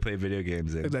can't really play video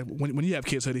games. Then. Exactly. When you have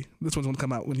kids, Hoodie, this one's gonna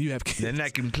come out when you have kids. Then I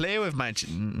can play with my.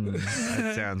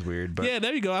 That sounds weird, but yeah,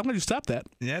 there you go. I'm glad you stopped that.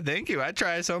 Yeah, thank you. I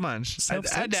try so much.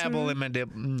 I dabble in my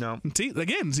No. See.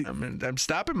 I'm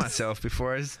stopping myself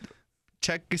before I.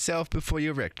 Check yourself before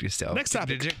you wreck yourself. Next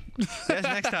topic. Yes,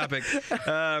 next topic.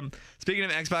 Speaking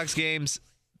of Xbox games,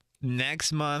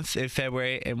 next month in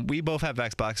February, and we both have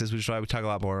Xboxes, which is why we talk a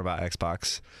lot more about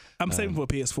Xbox. I'm saving for a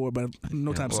PS4, but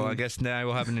no time soon. Well, I guess now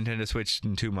we'll have a Nintendo Switch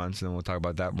in 2 months, and then we'll talk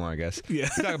about that more, I guess. Yeah.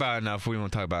 We talk about it enough. We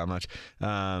won't talk about it much.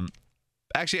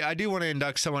 Actually, I do want to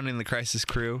induct someone in the Crisis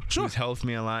crew who's helped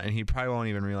me a lot, and he probably won't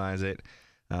even realize it.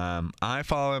 I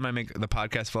follow him. I make the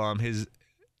podcast follow him. His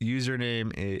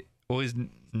username his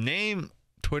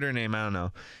Twitter name, I don't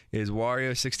know, is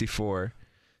Wario64.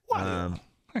 Wow.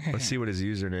 Let's see what his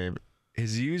username.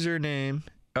 His username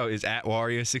is at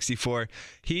Wario64.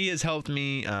 He has helped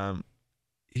me.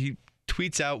 He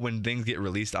tweets out when things get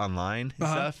released online and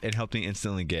stuff, and helped me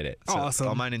instantly get it. So awesome.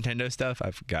 All my Nintendo stuff,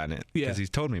 I've gotten it because he's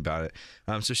told me about it.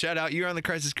 So shout out, you're on the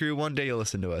Crisis crew. One day you'll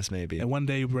listen to us, maybe. And one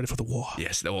day you'll be ready for the war.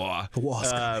 Yes, the war. The war's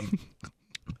coming.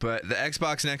 But the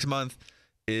Xbox next month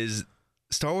is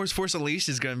Star Wars Force Unleashed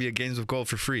is going to be a Games of Gold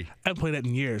for free. I haven't played that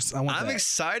in years. I'm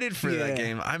excited for that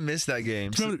game. I missed that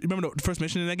game. Remember the first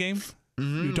mission in that game?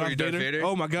 Mm-hmm. Darth Vader?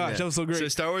 Oh my gosh, that was so great. So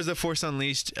Star Wars: The Force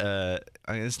Unleashed,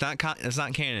 it's not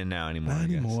canon now anymore. Not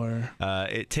anymore.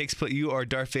 It takes place. You are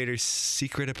Darth Vader's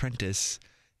secret apprentice,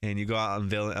 and you go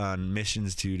out on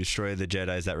missions to destroy the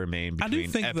Jedis that remain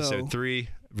between Episode 3,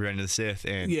 Revenge of the Sith,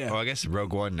 and I guess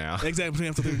Rogue One now. Exactly, between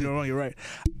Episode 3 and Rogue One. You're right.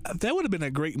 That would have been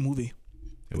a great movie.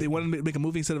 They wanted to make a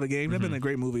movie instead of a game. That'd been a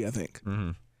great movie, I think.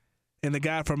 Mm-hmm. And the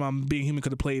guy from Being Human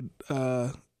could have played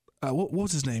what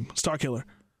was his name? Starkiller.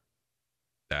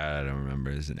 I don't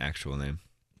remember his actual name.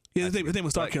 Yeah, his name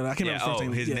was Starkiller. I can't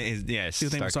remember his name. His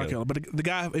name was Starkiller. But the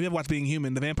guy, if you ever watched Being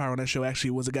Human, the vampire on that show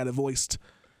actually was the guy that voiced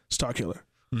Starkiller.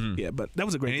 Mm-hmm. Yeah, but that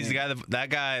was a great. And he's game. the guy that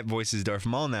guy voices Darth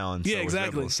Maul now on Star Wars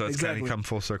Rebels, so it's kind of come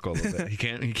full circle a little bit. He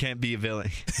can't be a villain.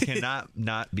 He cannot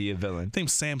not be a villain. His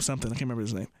name's Sam something. I can't remember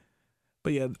his name.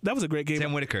 But yeah, that was a great game.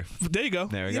 Sam Whitaker. There you go.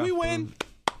 There we go. We win.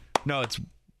 No, it's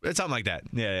something like that.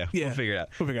 Yeah. We'll figure it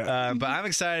out. But I'm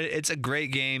excited. It's a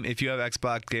great game. If you have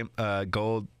Xbox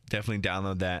Gold, definitely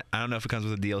download that. I don't know if it comes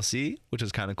with a DLC, which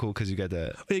is kind of cool because you got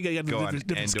to go on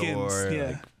different skins.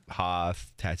 like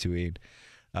Hoth, Tatooine.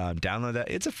 Download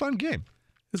that. It's a fun game.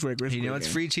 It's very great. It's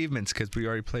free achievements because we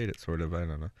already played it, sort of. I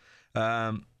don't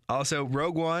know. Also,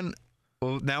 Rogue One.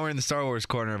 Well, now we're in the Star Wars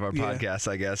corner of our podcast,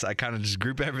 I guess. I kind of just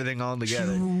group everything all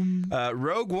together.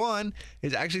 Rogue One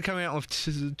is actually coming out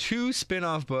with two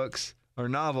spin-off books or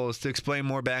novels to explain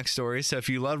more backstory. So if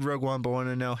you loved Rogue One but want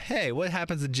to know, hey, what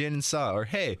happens to Jyn and Saw? Or,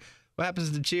 hey, what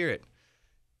happens to Chirrut?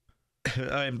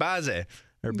 And Baze.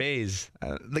 Or Baze.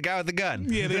 The guy with the gun.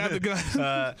 Yeah, the guy with the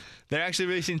gun. They're actually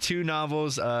releasing two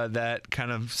novels that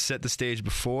kind of set the stage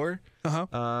before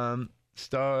the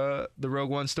Rogue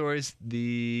One stories.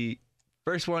 The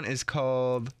first one is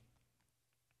called,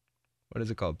 what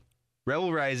is it called?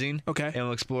 Rebel Rising. Okay. And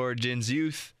we'll explore Jin's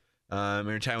youth and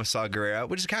her time with Saw Gerrera,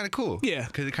 which is kind of cool. Yeah.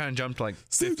 Because it kind of jumped like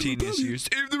 15 years.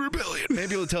 Save the rebellion.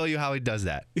 Maybe it'll tell you how he does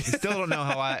that. I still don't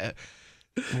know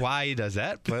why he does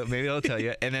that, but maybe it'll tell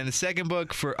you. And then the second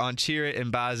book on Chirrut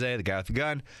and Baze, the guy with the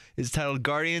gun, is titled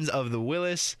Guardians of the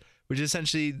Willis, which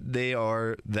essentially they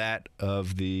are that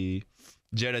of the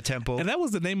Jedha Temple. And that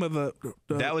was the name of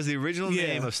that was the original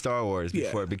name of Star Wars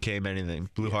before it became anything.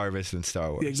 Blue Harvest and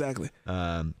Star Wars. Yeah, exactly.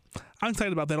 I'm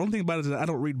excited about that. The only thing about it is that I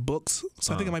don't read books,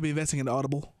 so I think I might be investing in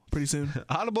Audible pretty soon.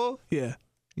 Audible? Yeah.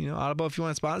 Audible, if you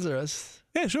want to sponsor us.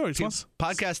 Yeah, sure.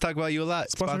 Podcasts talk about you a lot.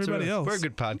 Sponsor everybody else. We're a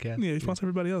good podcast. Yeah, sponsor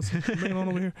everybody else. Bring it on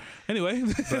over here. Anyway.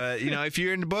 But, if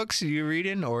you're into books, you're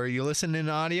reading, or you listen in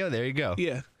audio, there you go.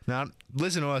 Yeah. Now,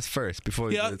 listen to us first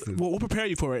before we'll prepare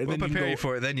you for it. We'll prepare you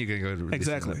for it, then you can go to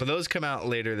exactly. But those come out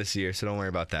later this year, so don't worry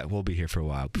about that. We'll be here for a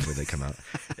while before they come out.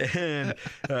 And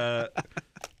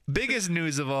biggest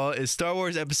news of all is Star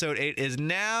Wars Episode 8 is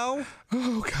now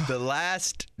The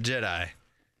Last Jedi.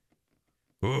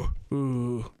 Ooh.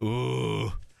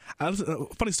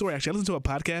 Funny story, actually. I listened to a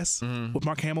podcast with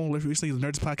Mark Hamill recently, the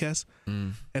Nerds podcast,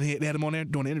 and they had him on there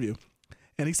doing an interview.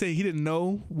 And he said he didn't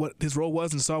know what his role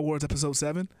was in Star Wars Episode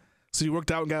 7. So he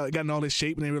worked out and got in all this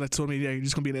shape, and they told me, yeah, you're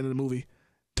just going to be at the end of the movie,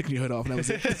 taking your hood off. And that was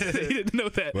it. He didn't know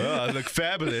that. Well, I look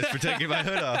fabulous for taking my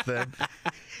hood off then.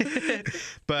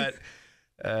 But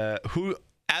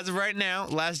as of right now,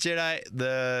 Last Jedi,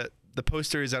 the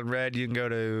poster is on red. You can go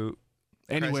to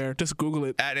anywhere. Just Google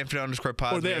it. At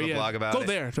 @infinite_pod. Or there, we have a blog about it. Go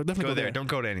there. Definitely go there. Don't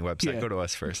go to any website. Go to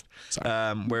us first.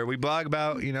 Where we blog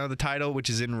about, the title, which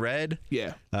is in red.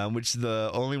 Yeah. Which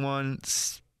the only one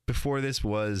before this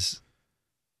was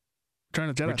Return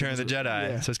of the Jedi.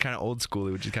 Yeah. So it's kind of old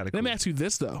schooly, which is kind of cool. Let me ask you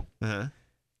this, though.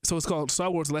 So it's called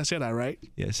Star Wars The Last Jedi, right?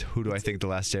 Yes. Who do I think The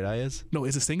Last Jedi is? No,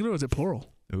 is it singular or is it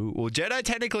plural? Ooh. Well, Jedi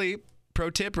technically, pro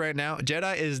tip right now,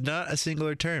 Jedi is not a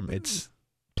singular term. It's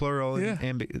plural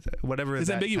and whatever it's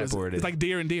that ambiguous. Type word is. It's like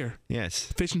deer and deer.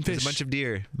 Yes. Fish and fish. It's a bunch of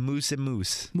deer. Moose and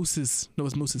moose. Mooses. No,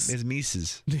 it's mooses. It's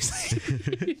mises.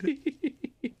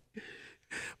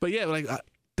 But yeah,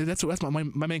 that's my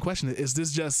main question. Is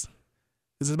this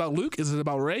about Luke? Is it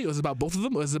about Rey? Or is it about both of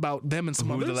them? Or is it about them and some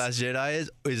others? Who The Last Jedi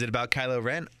is? Or is it about Kylo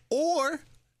Ren? Or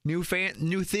new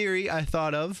theory I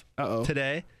thought of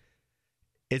today.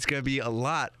 It's going to be a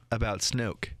lot about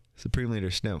Snoke. Supreme Leader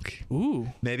Snoke.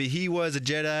 Ooh. Maybe he was a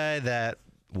Jedi that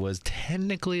was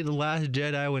technically the last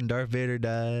Jedi when Darth Vader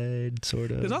died,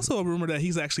 sort of. There's also a rumor that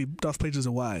he's actually Darth Plagueis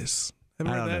the Wise. I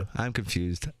don't know. I'm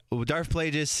confused. Well, Darth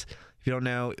Plagueis, if you don't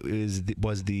know,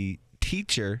 was the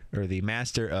teacher or the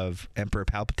master of Emperor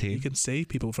Palpatine. He can save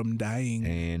people from dying.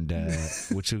 And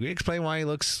which would explain why he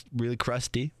looks really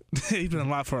crusty. He's been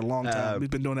alive for a long time. He's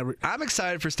been doing every. I'm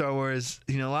excited for Star Wars.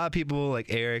 You know, a lot of people like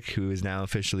Eric, who is now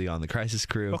officially on the Crisis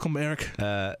Crew. Welcome, Eric.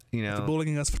 You know, after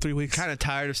bullying us for 3 weeks. Kind of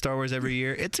tired of Star Wars every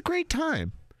year. It's a great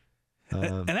time.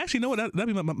 And actually, you know what?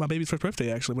 That'd be my baby's first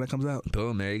birthday. Actually, when it comes out.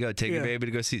 Boom! There you go. Take your baby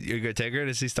to go see. You're gonna take her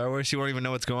to see Star Wars. She won't even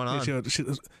know what's going on.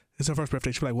 It's her first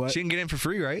birthday. She'll be like, "What?" She can get in for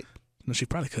free, right? No, she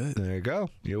probably could. There you go.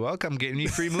 You're welcome. Getting you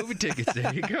free movie tickets.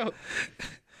 There you go.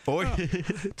 Or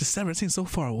December, it seems so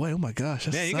far away. Oh my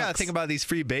gosh. Man, you gotta think about these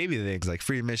free baby things, like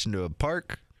free admission to a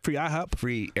park, free IHOP,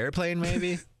 free airplane,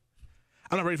 maybe.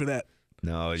 I'm not ready for that.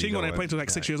 No, she ain't going to airplane until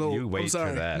like 6 years old. You wait I'm sorry.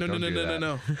 for that. No,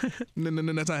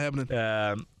 that's not happening.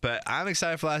 But I'm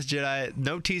excited for Last Jedi.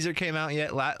 No teaser came out yet.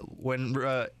 When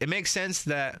it makes sense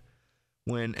that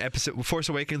when Force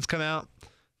Awakens come out,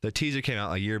 the teaser came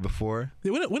out a year before.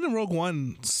 Yeah, when did Rogue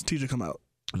One's teaser come out?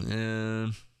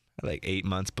 Like 8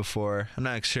 months before. I'm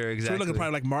not sure exactly. So we're looking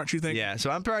probably like March, you think? Yeah, so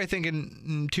I'm probably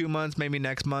thinking 2 months, maybe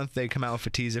next month they come out with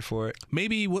a teaser for it.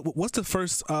 Maybe what's the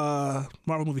first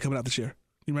Marvel movie coming out this year?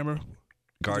 You remember?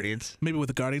 Guardians. Maybe with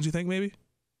the Guardians, you think? Maybe.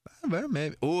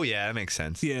 Maybe. Oh yeah, that makes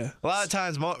sense. Yeah. A lot of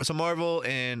times, so Marvel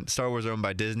and Star Wars are owned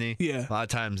by Disney. Yeah. A lot of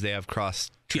times they have cross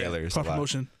trailers. Cross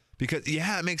promotion. Because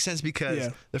it makes sense because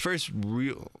the first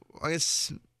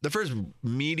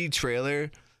meaty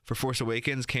trailer for Force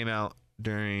Awakens came out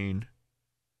during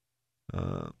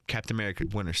Captain America: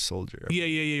 Winter Soldier. Yeah.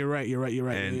 You're right.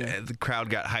 And the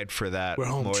crowd got hyped for that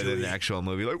more than the actual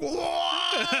movie. Like, whoa!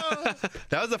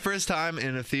 That was the first time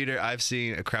in a theater I've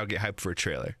seen a crowd get hyped for a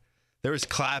trailer. There was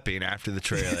clapping after the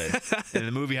trailer, and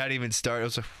the movie hadn't even started. I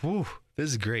was like, "Whew, this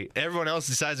is great." Everyone else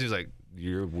decides, he was like,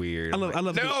 "You're weird." I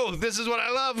love. No, this is what I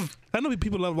love. I know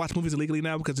people love watch movies illegally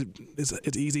now because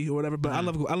it's easy or whatever. But I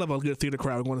love a good theater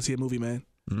crowd going to see a movie, man.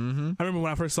 Mm-hmm. I remember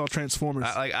when I first saw Transformers.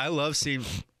 I love seeing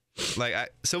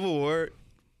Civil War.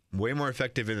 Way more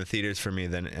effective in the theaters for me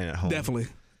than at home. Definitely.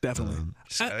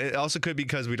 It also could be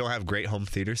because we don't have great home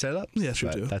theater setup. Yeah,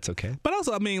 sure too. That's okay. But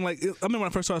also, I remember when I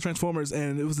first saw Transformers,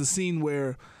 and it was the scene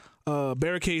where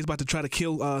Barricade's about to try to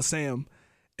kill Sam,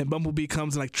 and Bumblebee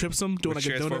comes and like trips him doing Which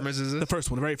like a donut. Transformers is this? The first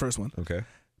one, the very first one. Okay.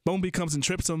 Bumblebee comes and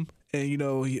trips him, and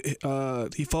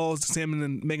he falls. Sam and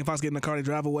then Megan Fox get in the car, they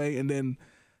drive away, and then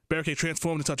Barricade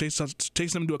transformed and starts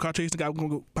chasing him, do a car chase. The guy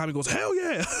behind me goes, "Hell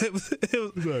yeah!" it was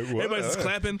like, everybody's just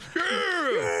clapping.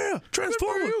 Yeah,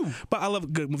 Transformer. But I love a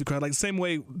good movie crowd. Like the same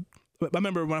way. I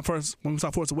remember when we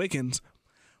saw Force Awakens.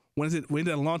 We did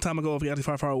it a long time ago. If you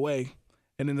far away,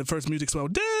 and then the first music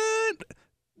swelled.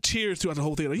 Cheers throughout the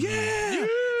whole theater. Yeah.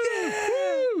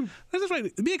 That's just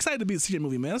right. Be excited to be a CJ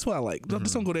movie, man. That's what I like.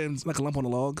 Just don't go there and like a lump on a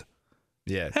log.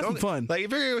 Yeah, have some fun. Like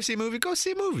if you're gonna go see a movie, go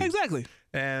see a movie. Exactly.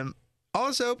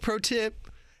 Also, pro tip,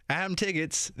 Adam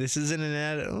Tickets, this isn't an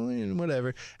ad,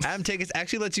 whatever. Adam Tickets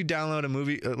actually lets you download a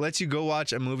movie, lets you go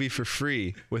watch a movie for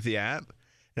free with the app.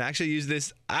 And I actually use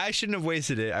this. I shouldn't have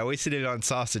wasted it. I wasted it on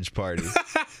Sausage Party,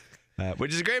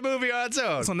 which is a great movie on its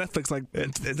own. It's on Netflix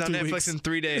it's on Netflix weeks. in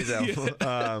 3 days.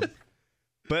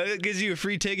 But it gives you a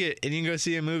free ticket and you can go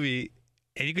see a movie.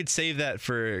 And you could save that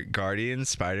for Guardians,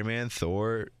 Spider-Man,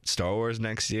 Thor, Star Wars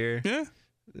next year. Yeah.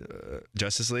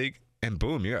 Justice League. And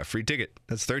boom, you got a free ticket.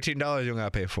 That's $13 you don't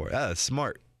got to pay for. That's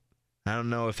smart. I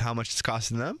don't know how much it's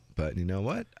costing them, but you know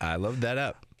what? I love that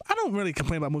app. I don't really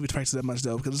complain about movie prices that much,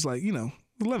 though, because it's like,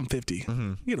 $11.50.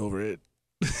 Mm-hmm. Get over it.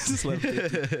 It's just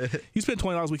 $11.50. You spend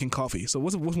 $20 a week in coffee, so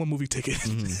what's one movie ticket?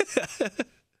 Mm-hmm.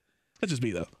 That's just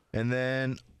me, though. And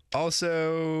then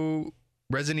also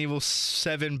Resident Evil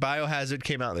 7 Biohazard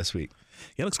came out this week.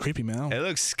 Yeah, it looks creepy, man. It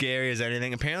looks scary as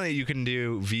anything. Apparently, you can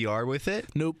do VR with it.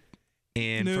 Nope.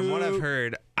 And from what I've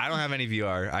heard, I don't have any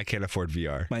VR. I can't afford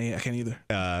VR. I can't either.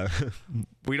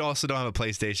 We also don't have a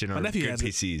PlayStation or good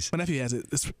PCs. My nephew has it.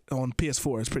 It's on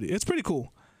PS4. It's pretty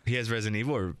cool. He has Resident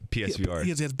Evil or PSVR? He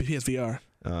has PSVR.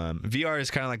 VR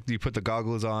is kind of like you put the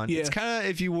goggles on. Yeah. It's kind of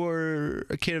if you were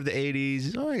a kid of the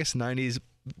 80s, or I guess 90s.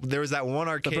 There was that one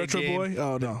arcade game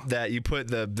that you put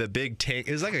the big tank.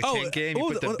 It was like a tank game. You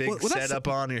put the big setup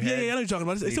on your head. Yeah, I know what you're talking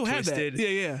about. They still have that.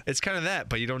 Yeah. It's kind of that,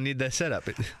 but you don't need that setup.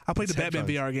 I played the Batman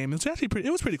VR game. It's actually pretty.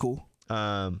 It was pretty cool. It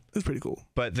was pretty cool.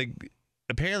 But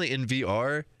apparently in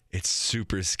VR, it's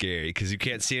super scary because you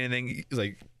can't see anything.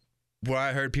 Like what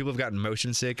I heard, people have gotten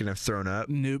motion sick and have thrown up.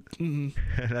 Nope.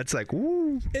 That's like,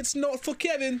 woo. It's not for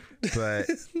Kevin.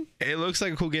 But it looks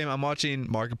like a cool game. I'm watching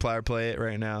Markiplier play it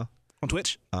right now. On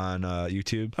Twitch? On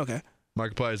YouTube. Okay.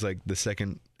 Markiplier is like the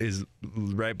second, is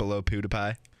right below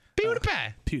PewDiePie.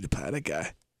 PewDiePie, that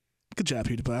guy. Good job,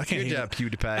 PewDiePie. Good job,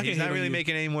 PewDiePie. He's not really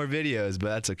making any more videos, but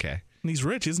that's okay. And he's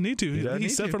rich, isn't he, too?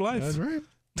 He's set for life. That's right.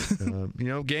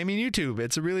 Gaming YouTube,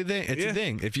 it's a really thing. It's a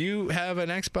thing. If you have an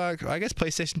Xbox, I guess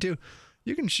PlayStation 2,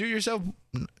 You can shoot yourself.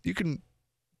 You can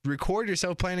record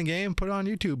yourself playing a game, put it on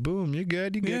YouTube. Boom, you're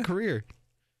good. You get a career.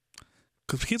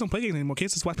 Because kids don't play games anymore.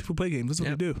 Kids just watch people play games. That's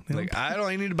what they do. Like I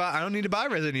don't need to buy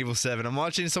Resident Evil 7. I'm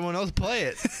watching someone else play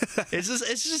it. It's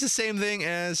just the same thing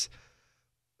as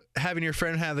having your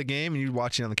friend have the game and you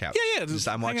watching on the couch. Yeah. Just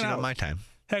I'm watching on my time.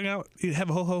 Hang out, you have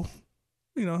a ho-ho,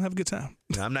 have a good time.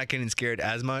 I'm not getting scared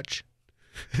as much.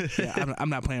 Yeah, I'm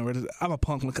not playing Resident. I'm a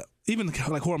punk. Even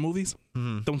like horror movies.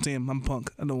 Mm-hmm. Don't see them. I'm a punk.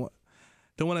 I don't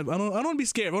want to be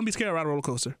scared. I want to be scared around a roller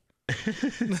coaster. I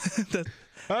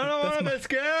don't want to be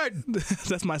scared.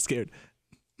 That's my scared.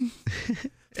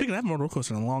 Speaking of, I haven't rode a roller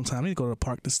coaster in a long time. I need to go to the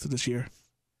park this year.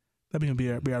 That'd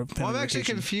be our family Well, I'm actually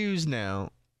vacation. confused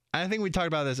now. I think we talked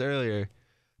about this earlier.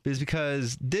 Is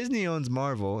because Disney owns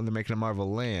Marvel and they're making a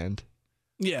Marvel Land.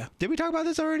 Yeah. Did we talk about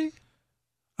this already?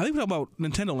 I think we talked about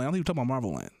Nintendo Land. I think we talked about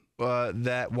Marvel Land. Or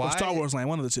Star Wars Land,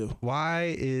 one of the two.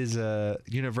 Why is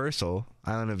Universal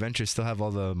Island Adventures still have all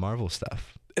the Marvel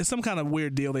stuff? It's some kind of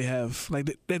weird deal they have.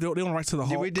 Like they don't rights to the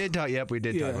Hulk. We did talk. Yep, we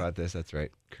did talk about this. That's right.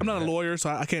 I'm not a lawyer,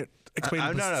 so I can't explain.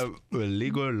 I'm not a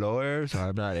legal lawyer, so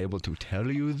I'm not able to tell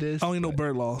you this. I only know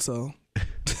bird law, so.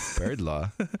 Bird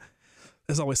law.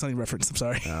 That's Always Sunny reference. I'm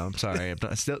sorry. No, I'm sorry. I'm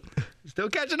not, still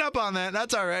catching up on that.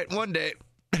 That's all right. One day.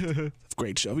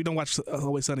 Great show. If you don't watch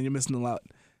Always Sunny, you're missing a lot.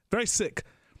 Very sick.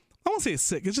 I won't say it's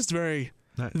sick. It's just very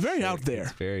out there.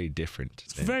 It's very different.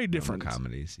 It's very different.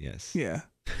 Comedies, yes. Yeah.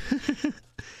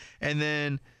 And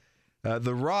then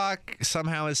The Rock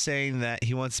somehow is saying that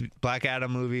he wants Black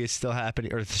Adam movie is still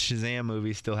happening, or the Shazam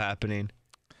movie is still happening.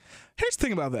 Here's the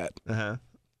thing about that. Uh-huh.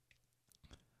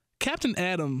 Captain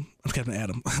Adam. I'm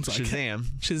sorry. Shazam.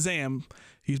 Shazam.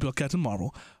 He's built Captain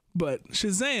Marvel. But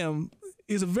Shazam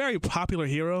is a very popular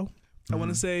hero, I want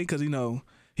to say, because, he's a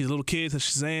little kid, says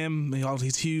Shazam,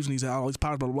 he's huge, and he's all these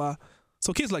powers, blah, blah, blah.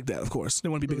 So kids like that, of course. They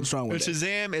want to be big and strong with it.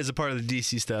 Shazam is a part of the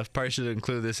DC stuff. Probably should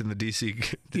include this in the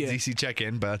DC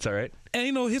check-in, but that's all right.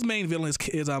 And, his main villain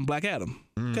is Black Adam.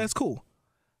 That's cool.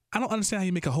 I don't understand how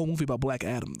you make a whole movie about Black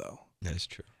Adam, though. That's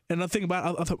true. And another thing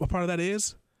about a part of that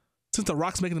is, since The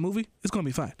Rock's making the movie, it's going to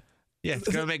be fine. Yeah, it's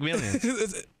going to make millions.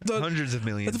 Hundreds of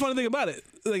millions. That's the funny thing about it.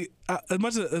 Like, as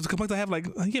much as complaints I have, like,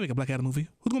 you can't make a Black Adam movie.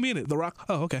 Who's going to be in it? The Rock?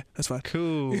 Oh, okay. That's fine.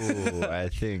 Cool, I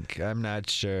think. I'm not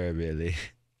sure, really.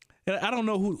 And I don't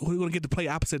know who's going to get to play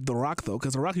opposite The Rock, though,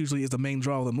 because The Rock usually is the main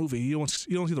draw of the movie. You don't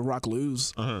see The Rock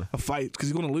lose a fight, because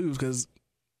he's going to lose because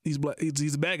he's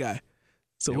a bad guy.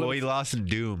 So he lost in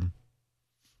Doom.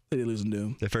 They did lose in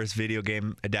Doom. The first video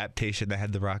game adaptation that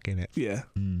had The Rock in it. Yeah.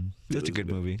 That's a good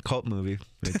movie. Cult movie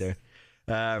right there.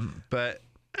 But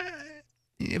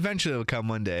eventually it'll come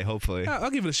one day, hopefully. I'll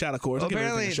give it a shot, of course.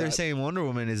 Apparently they're saying Wonder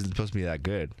Woman isn't supposed to be that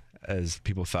good as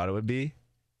people thought it would be.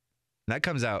 And that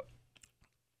comes out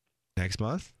next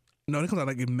month? No, it comes out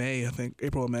like in May, I think.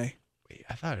 April or May. Wait,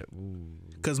 I thought it...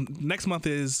 Because next month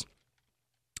is...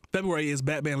 February is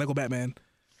Batman, Lego Batman.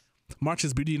 March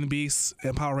is Beauty and the Beast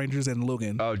and Power Rangers and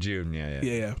Logan. Oh, June.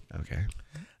 Yeah. Okay.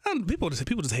 And people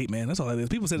just hate, man. That's all it is.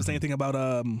 People say the same thing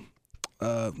about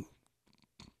what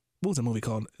was that movie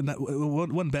called?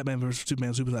 One Batman versus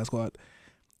Superman Suicide Squad.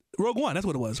 Rogue One. That's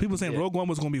what it was. People were saying Rogue One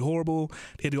was going to be horrible.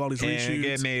 They had to do all these reshoots. And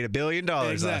it made $1 billion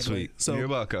last week. So you're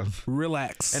welcome.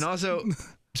 Relax. And also,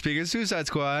 speaking of Suicide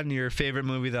Squad, your favorite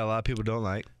movie that a lot of people don't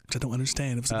like, which I don't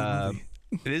understand. If it's a good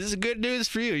movie. This is good news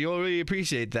for you. You'll really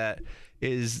appreciate that.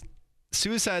 Is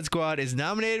Suicide Squad is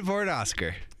nominated for an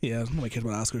Oscar. Yeah, nobody cares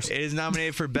about Oscars. It is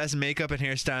nominated for Best Makeup and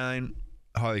Hairstyling.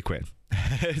 Harley Quinn.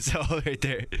 It's all right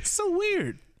there. So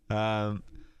weird.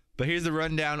 But here's the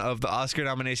rundown of the Oscar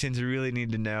nominations you really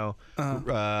need to know.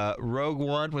 Rogue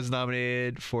One was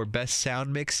nominated for Best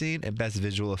Sound Mixing and Best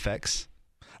Visual Effects.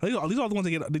 These are all the ones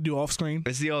they do off screen.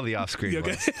 It's all the off screen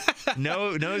ones.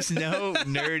 No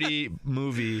nerdy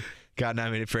movie got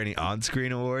nominated for any on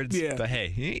screen awards. Yeah. But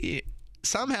hey,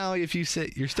 somehow if you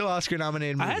sit, you're still Oscar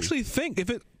nominated. I actually think if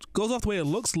it goes off the way it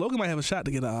looks, Logan might have a shot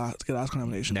to get an Oscar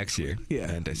nomination next year.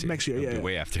 Yeah, next year. Yeah,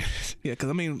 way after this. Yeah, because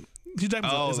I mean.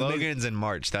 Logan's in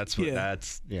March. That's what.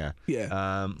 That's yeah.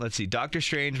 Let's see. Doctor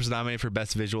Strange was nominated for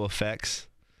Best Visual Effects.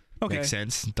 Okay, makes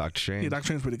sense. Doctor Strange. Yeah, Doctor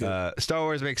Strange's pretty good. Star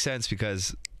Wars makes sense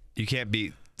because you can't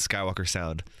beat Skywalker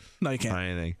sound. No, you can't. On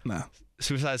anything. No.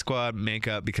 Suicide Squad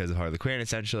makeup because of Harley Quinn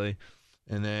essentially,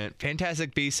 and then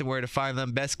Fantastic Beasts and Where to Find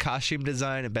Them, Best Costume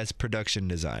Design and Best Production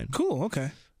Design. Cool.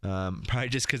 Okay. Probably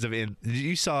just because of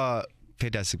you saw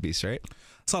Fantastic Beasts, right?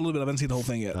 Saw a little bit. I haven't seen the whole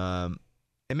thing yet.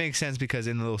 It makes sense because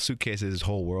in the little suitcase is this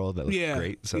whole world that looks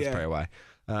great. So that's probably why.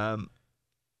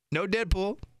 No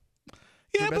Deadpool.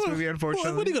 Yeah, best movie,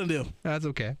 unfortunately. What are you going to do? That's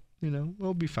okay.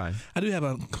 We'll be fine. I do have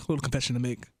a little confession to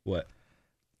make. What?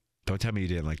 Don't tell me you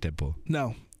didn't like Deadpool.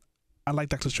 No. I like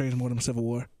Doctor Strange more than Civil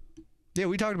War. Yeah,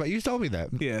 we talked about. You told me that.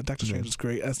 Yeah, Doctor Strange is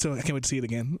great. I can't wait to see it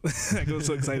again. I'm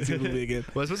so excited to see the movie again.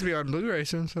 Well, it's supposed to be on Blu-ray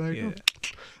soon, so there you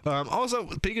go. Also,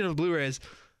 speaking of Blu-rays,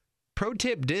 pro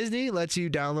tip: Disney lets you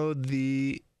download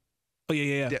the. Oh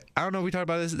yeah. I don't know if we talked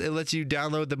about this. It lets you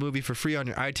download the movie for free on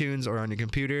your iTunes or on your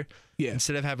computer. Yeah.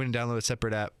 Instead of having to download a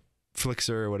separate app, Flixer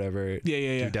or whatever. Yeah.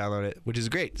 You download it, which is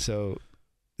great. So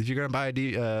if you're gonna buy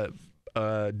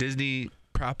a Disney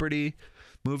property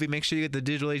movie, make sure you get the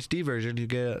digital HD version. You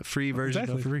get a free version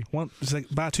for free. It's like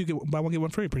buy one get one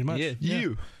free, pretty much. Yeah.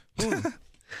 You.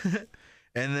 And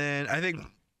then I think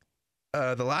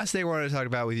the last thing I wanted to talk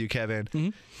about with you,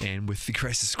 Kevin, and with the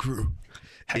Crisis Crew.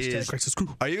 Hashtag Crisis Crew.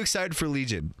 Are you excited for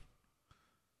Legion?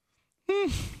 I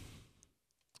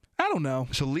don't know.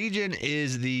 So Legion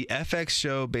is the FX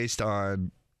show based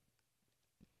on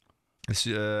a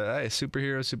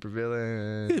superhero,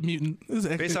 supervillain, mutant.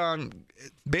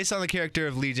 Based on the character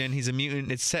of Legion. He's a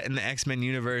mutant. It's set in the X-Men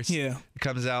universe. Yeah. It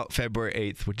comes out February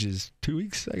 8th, which is 2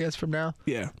 weeks, I guess, from now.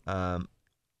 Yeah.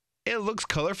 It looks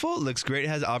colorful. It looks great. It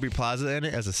has Aubrey Plaza in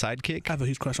it as a sidekick. I have a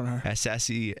huge crush on her. As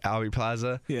sassy Aubrey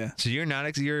Plaza. Yeah. So you're about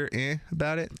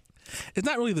it? It's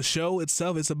not really the show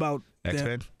itself. It's about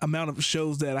X-Men? The amount of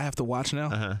shows that I have to watch now.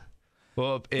 Uh-huh.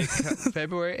 Well,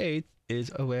 February 8th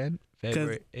is a when?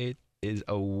 February 8th is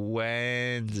a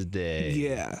Wednesday.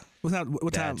 Yeah. What time?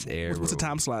 What's the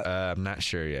time slot? I'm not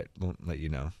sure yet. Won't let you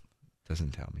know.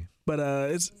 Doesn't tell me.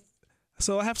 But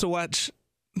so I have to watch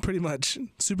pretty much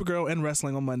Supergirl and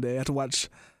wrestling on Monday. I have to watch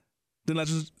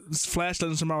Flash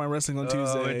Legends tomorrow and wrestling on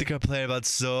Tuesday. I have to complain about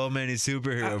so many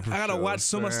superhero I gotta watch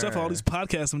so much stuff. All these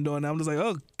podcasts I'm doing now. I'm just like,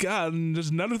 oh god, and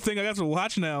there's another thing I got to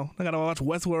watch now. I gotta watch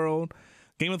Westworld.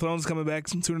 Game of Thrones is coming back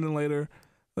sooner than later.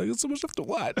 Like, there's so much stuff to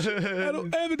watch. I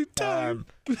don't have any time.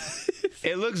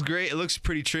 It looks great. It looks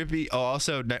pretty trippy. Oh,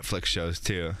 also Netflix shows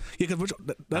too. Yeah, because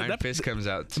Iron Fist comes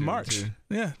out in March. Too.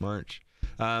 Yeah, March.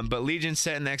 But Legion's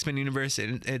set in the X-Men universe,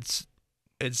 and it's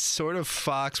sort of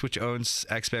Fox, which owns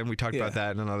X-Men. We talked about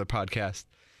that in another podcast.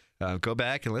 Go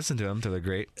back and listen to them. They're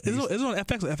great. Is it on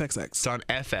FX or FXX? It's on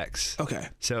FX. Okay.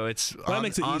 So it's on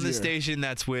the station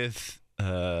that's with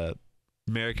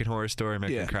American Horror Story,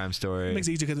 American Crime Story. It makes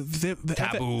it easier because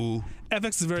Taboo.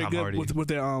 FX is very good with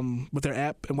their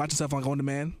app and watching stuff on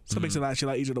demand. So it makes it actually a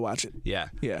lot easier to watch it. Yeah.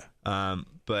 Yeah.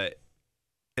 But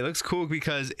it looks cool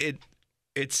because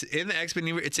it's in the X-Men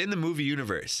universe. It's in the movie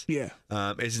universe. Yeah.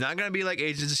 It's not going to be like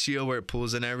Agents of S.H.I.E.L.D. where it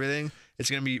pulls in everything. It's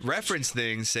going to be reference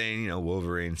things saying,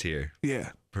 Wolverine's here.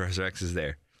 Yeah. Professor X is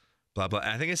there. Blah, blah.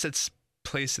 I think it's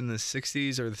placed in the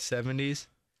 60s or the 70s.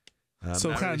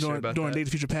 So kind of during Days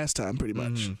of Future Past time, pretty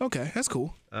much. Okay, that's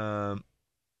cool.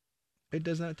 It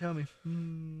does not tell me.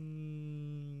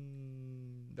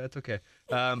 That's okay.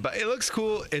 But it looks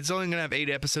cool. It's only going to have 8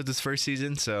 episodes this first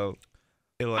season, so...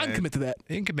 I can commit to that.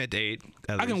 You can commit to 8.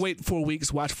 I can wait 4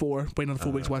 weeks, watch 4. Wait another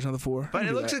 4 weeks, watch another 4. But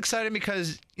it looks exciting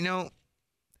because,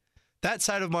 that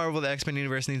side of Marvel, the X-Men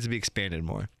universe, needs to be expanded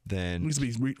more. It needs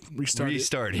to be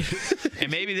restarted.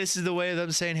 And maybe this is the way of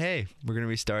them saying, hey, we're going to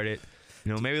restart it.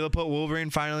 Maybe they'll put Wolverine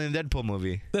finally in the Deadpool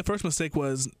movie. Their first mistake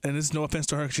was, and it's no offense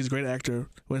to her because she's a great actor,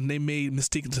 when they made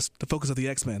Mystique the focus of the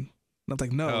X-Men. I'm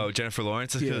like, no. Oh, Jennifer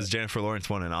Lawrence? It's because Jennifer Lawrence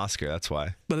won an Oscar. That's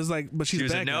why. But it's like, she's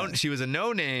a bad guy. She was a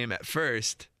no-name at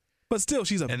first. But still,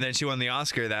 and then she won the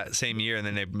Oscar that same year, and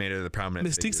then they made her the prominent.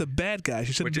 Mystique's a bad guy.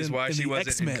 She should have been in the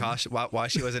X-Men. Why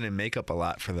she wasn't in makeup a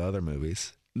lot for the other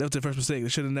movies. That was their first mistake. They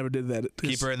should have never did that.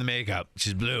 Keep her in the makeup.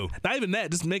 She's blue. Not even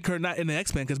that. Just make her not in the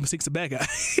X-Men because Mystique's a bad guy.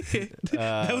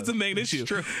 That was the main issue.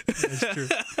 True. That's true.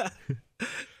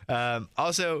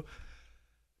 Also,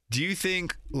 do you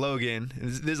think Logan?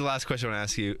 This is the last question I want to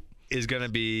ask you. Is going to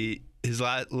be his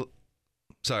last?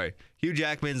 Sorry, Hugh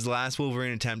Jackman's last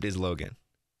Wolverine attempt is Logan.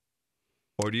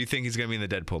 Or do you think he's going to be in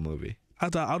the Deadpool movie? I'll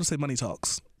just say money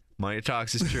talks. Money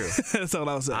talks is true. That's all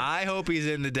I was saying. I hope he's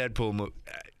in the Deadpool movie.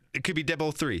 It could be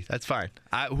Deadpool 3. That's fine.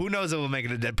 Who knows if we'll make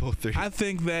it a Deadpool 3. I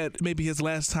think that maybe his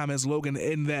last time as Logan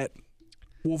in that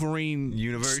Wolverine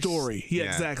universe story. Yeah,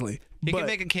 exactly. He can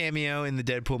make a cameo in the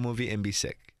Deadpool movie and be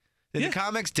sick. In the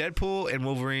comics, Deadpool and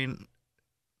Wolverine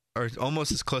are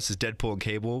almost as close as Deadpool and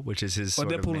Cable, which is his sort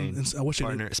of main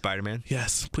partner, Spider-Man.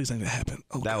 Yes, please don't let that happen.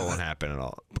 That won't happen at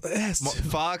all.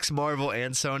 Fox, Marvel,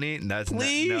 and Sony. That's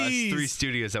 3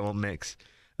 studios that won't mix.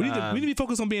 We need to be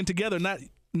focused on being together, not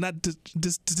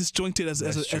disjointed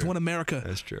as one America.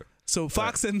 That's true. So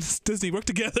Fox and Disney work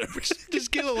together.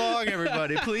 Just get along,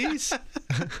 everybody, please.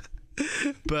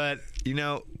 But,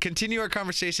 continue our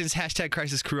conversations. Hashtag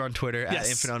Crisis Crew on Twitter. At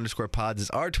 @infinite_pods is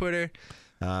our Twitter.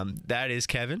 That is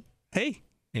Kevin. Hey.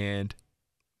 And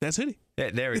that's Hoodie.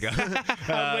 There we go.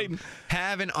 waiting.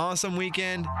 Have an awesome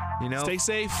weekend. You know, Stay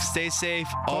safe. Stay safe.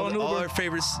 Call an Uber. All our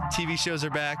favorite TV shows are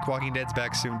back. Walking Dead's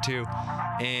back soon too.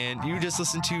 And you just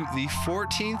listened to the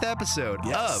 14th episode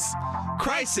of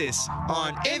Crisis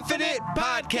on Infinite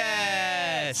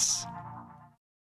Podcasts.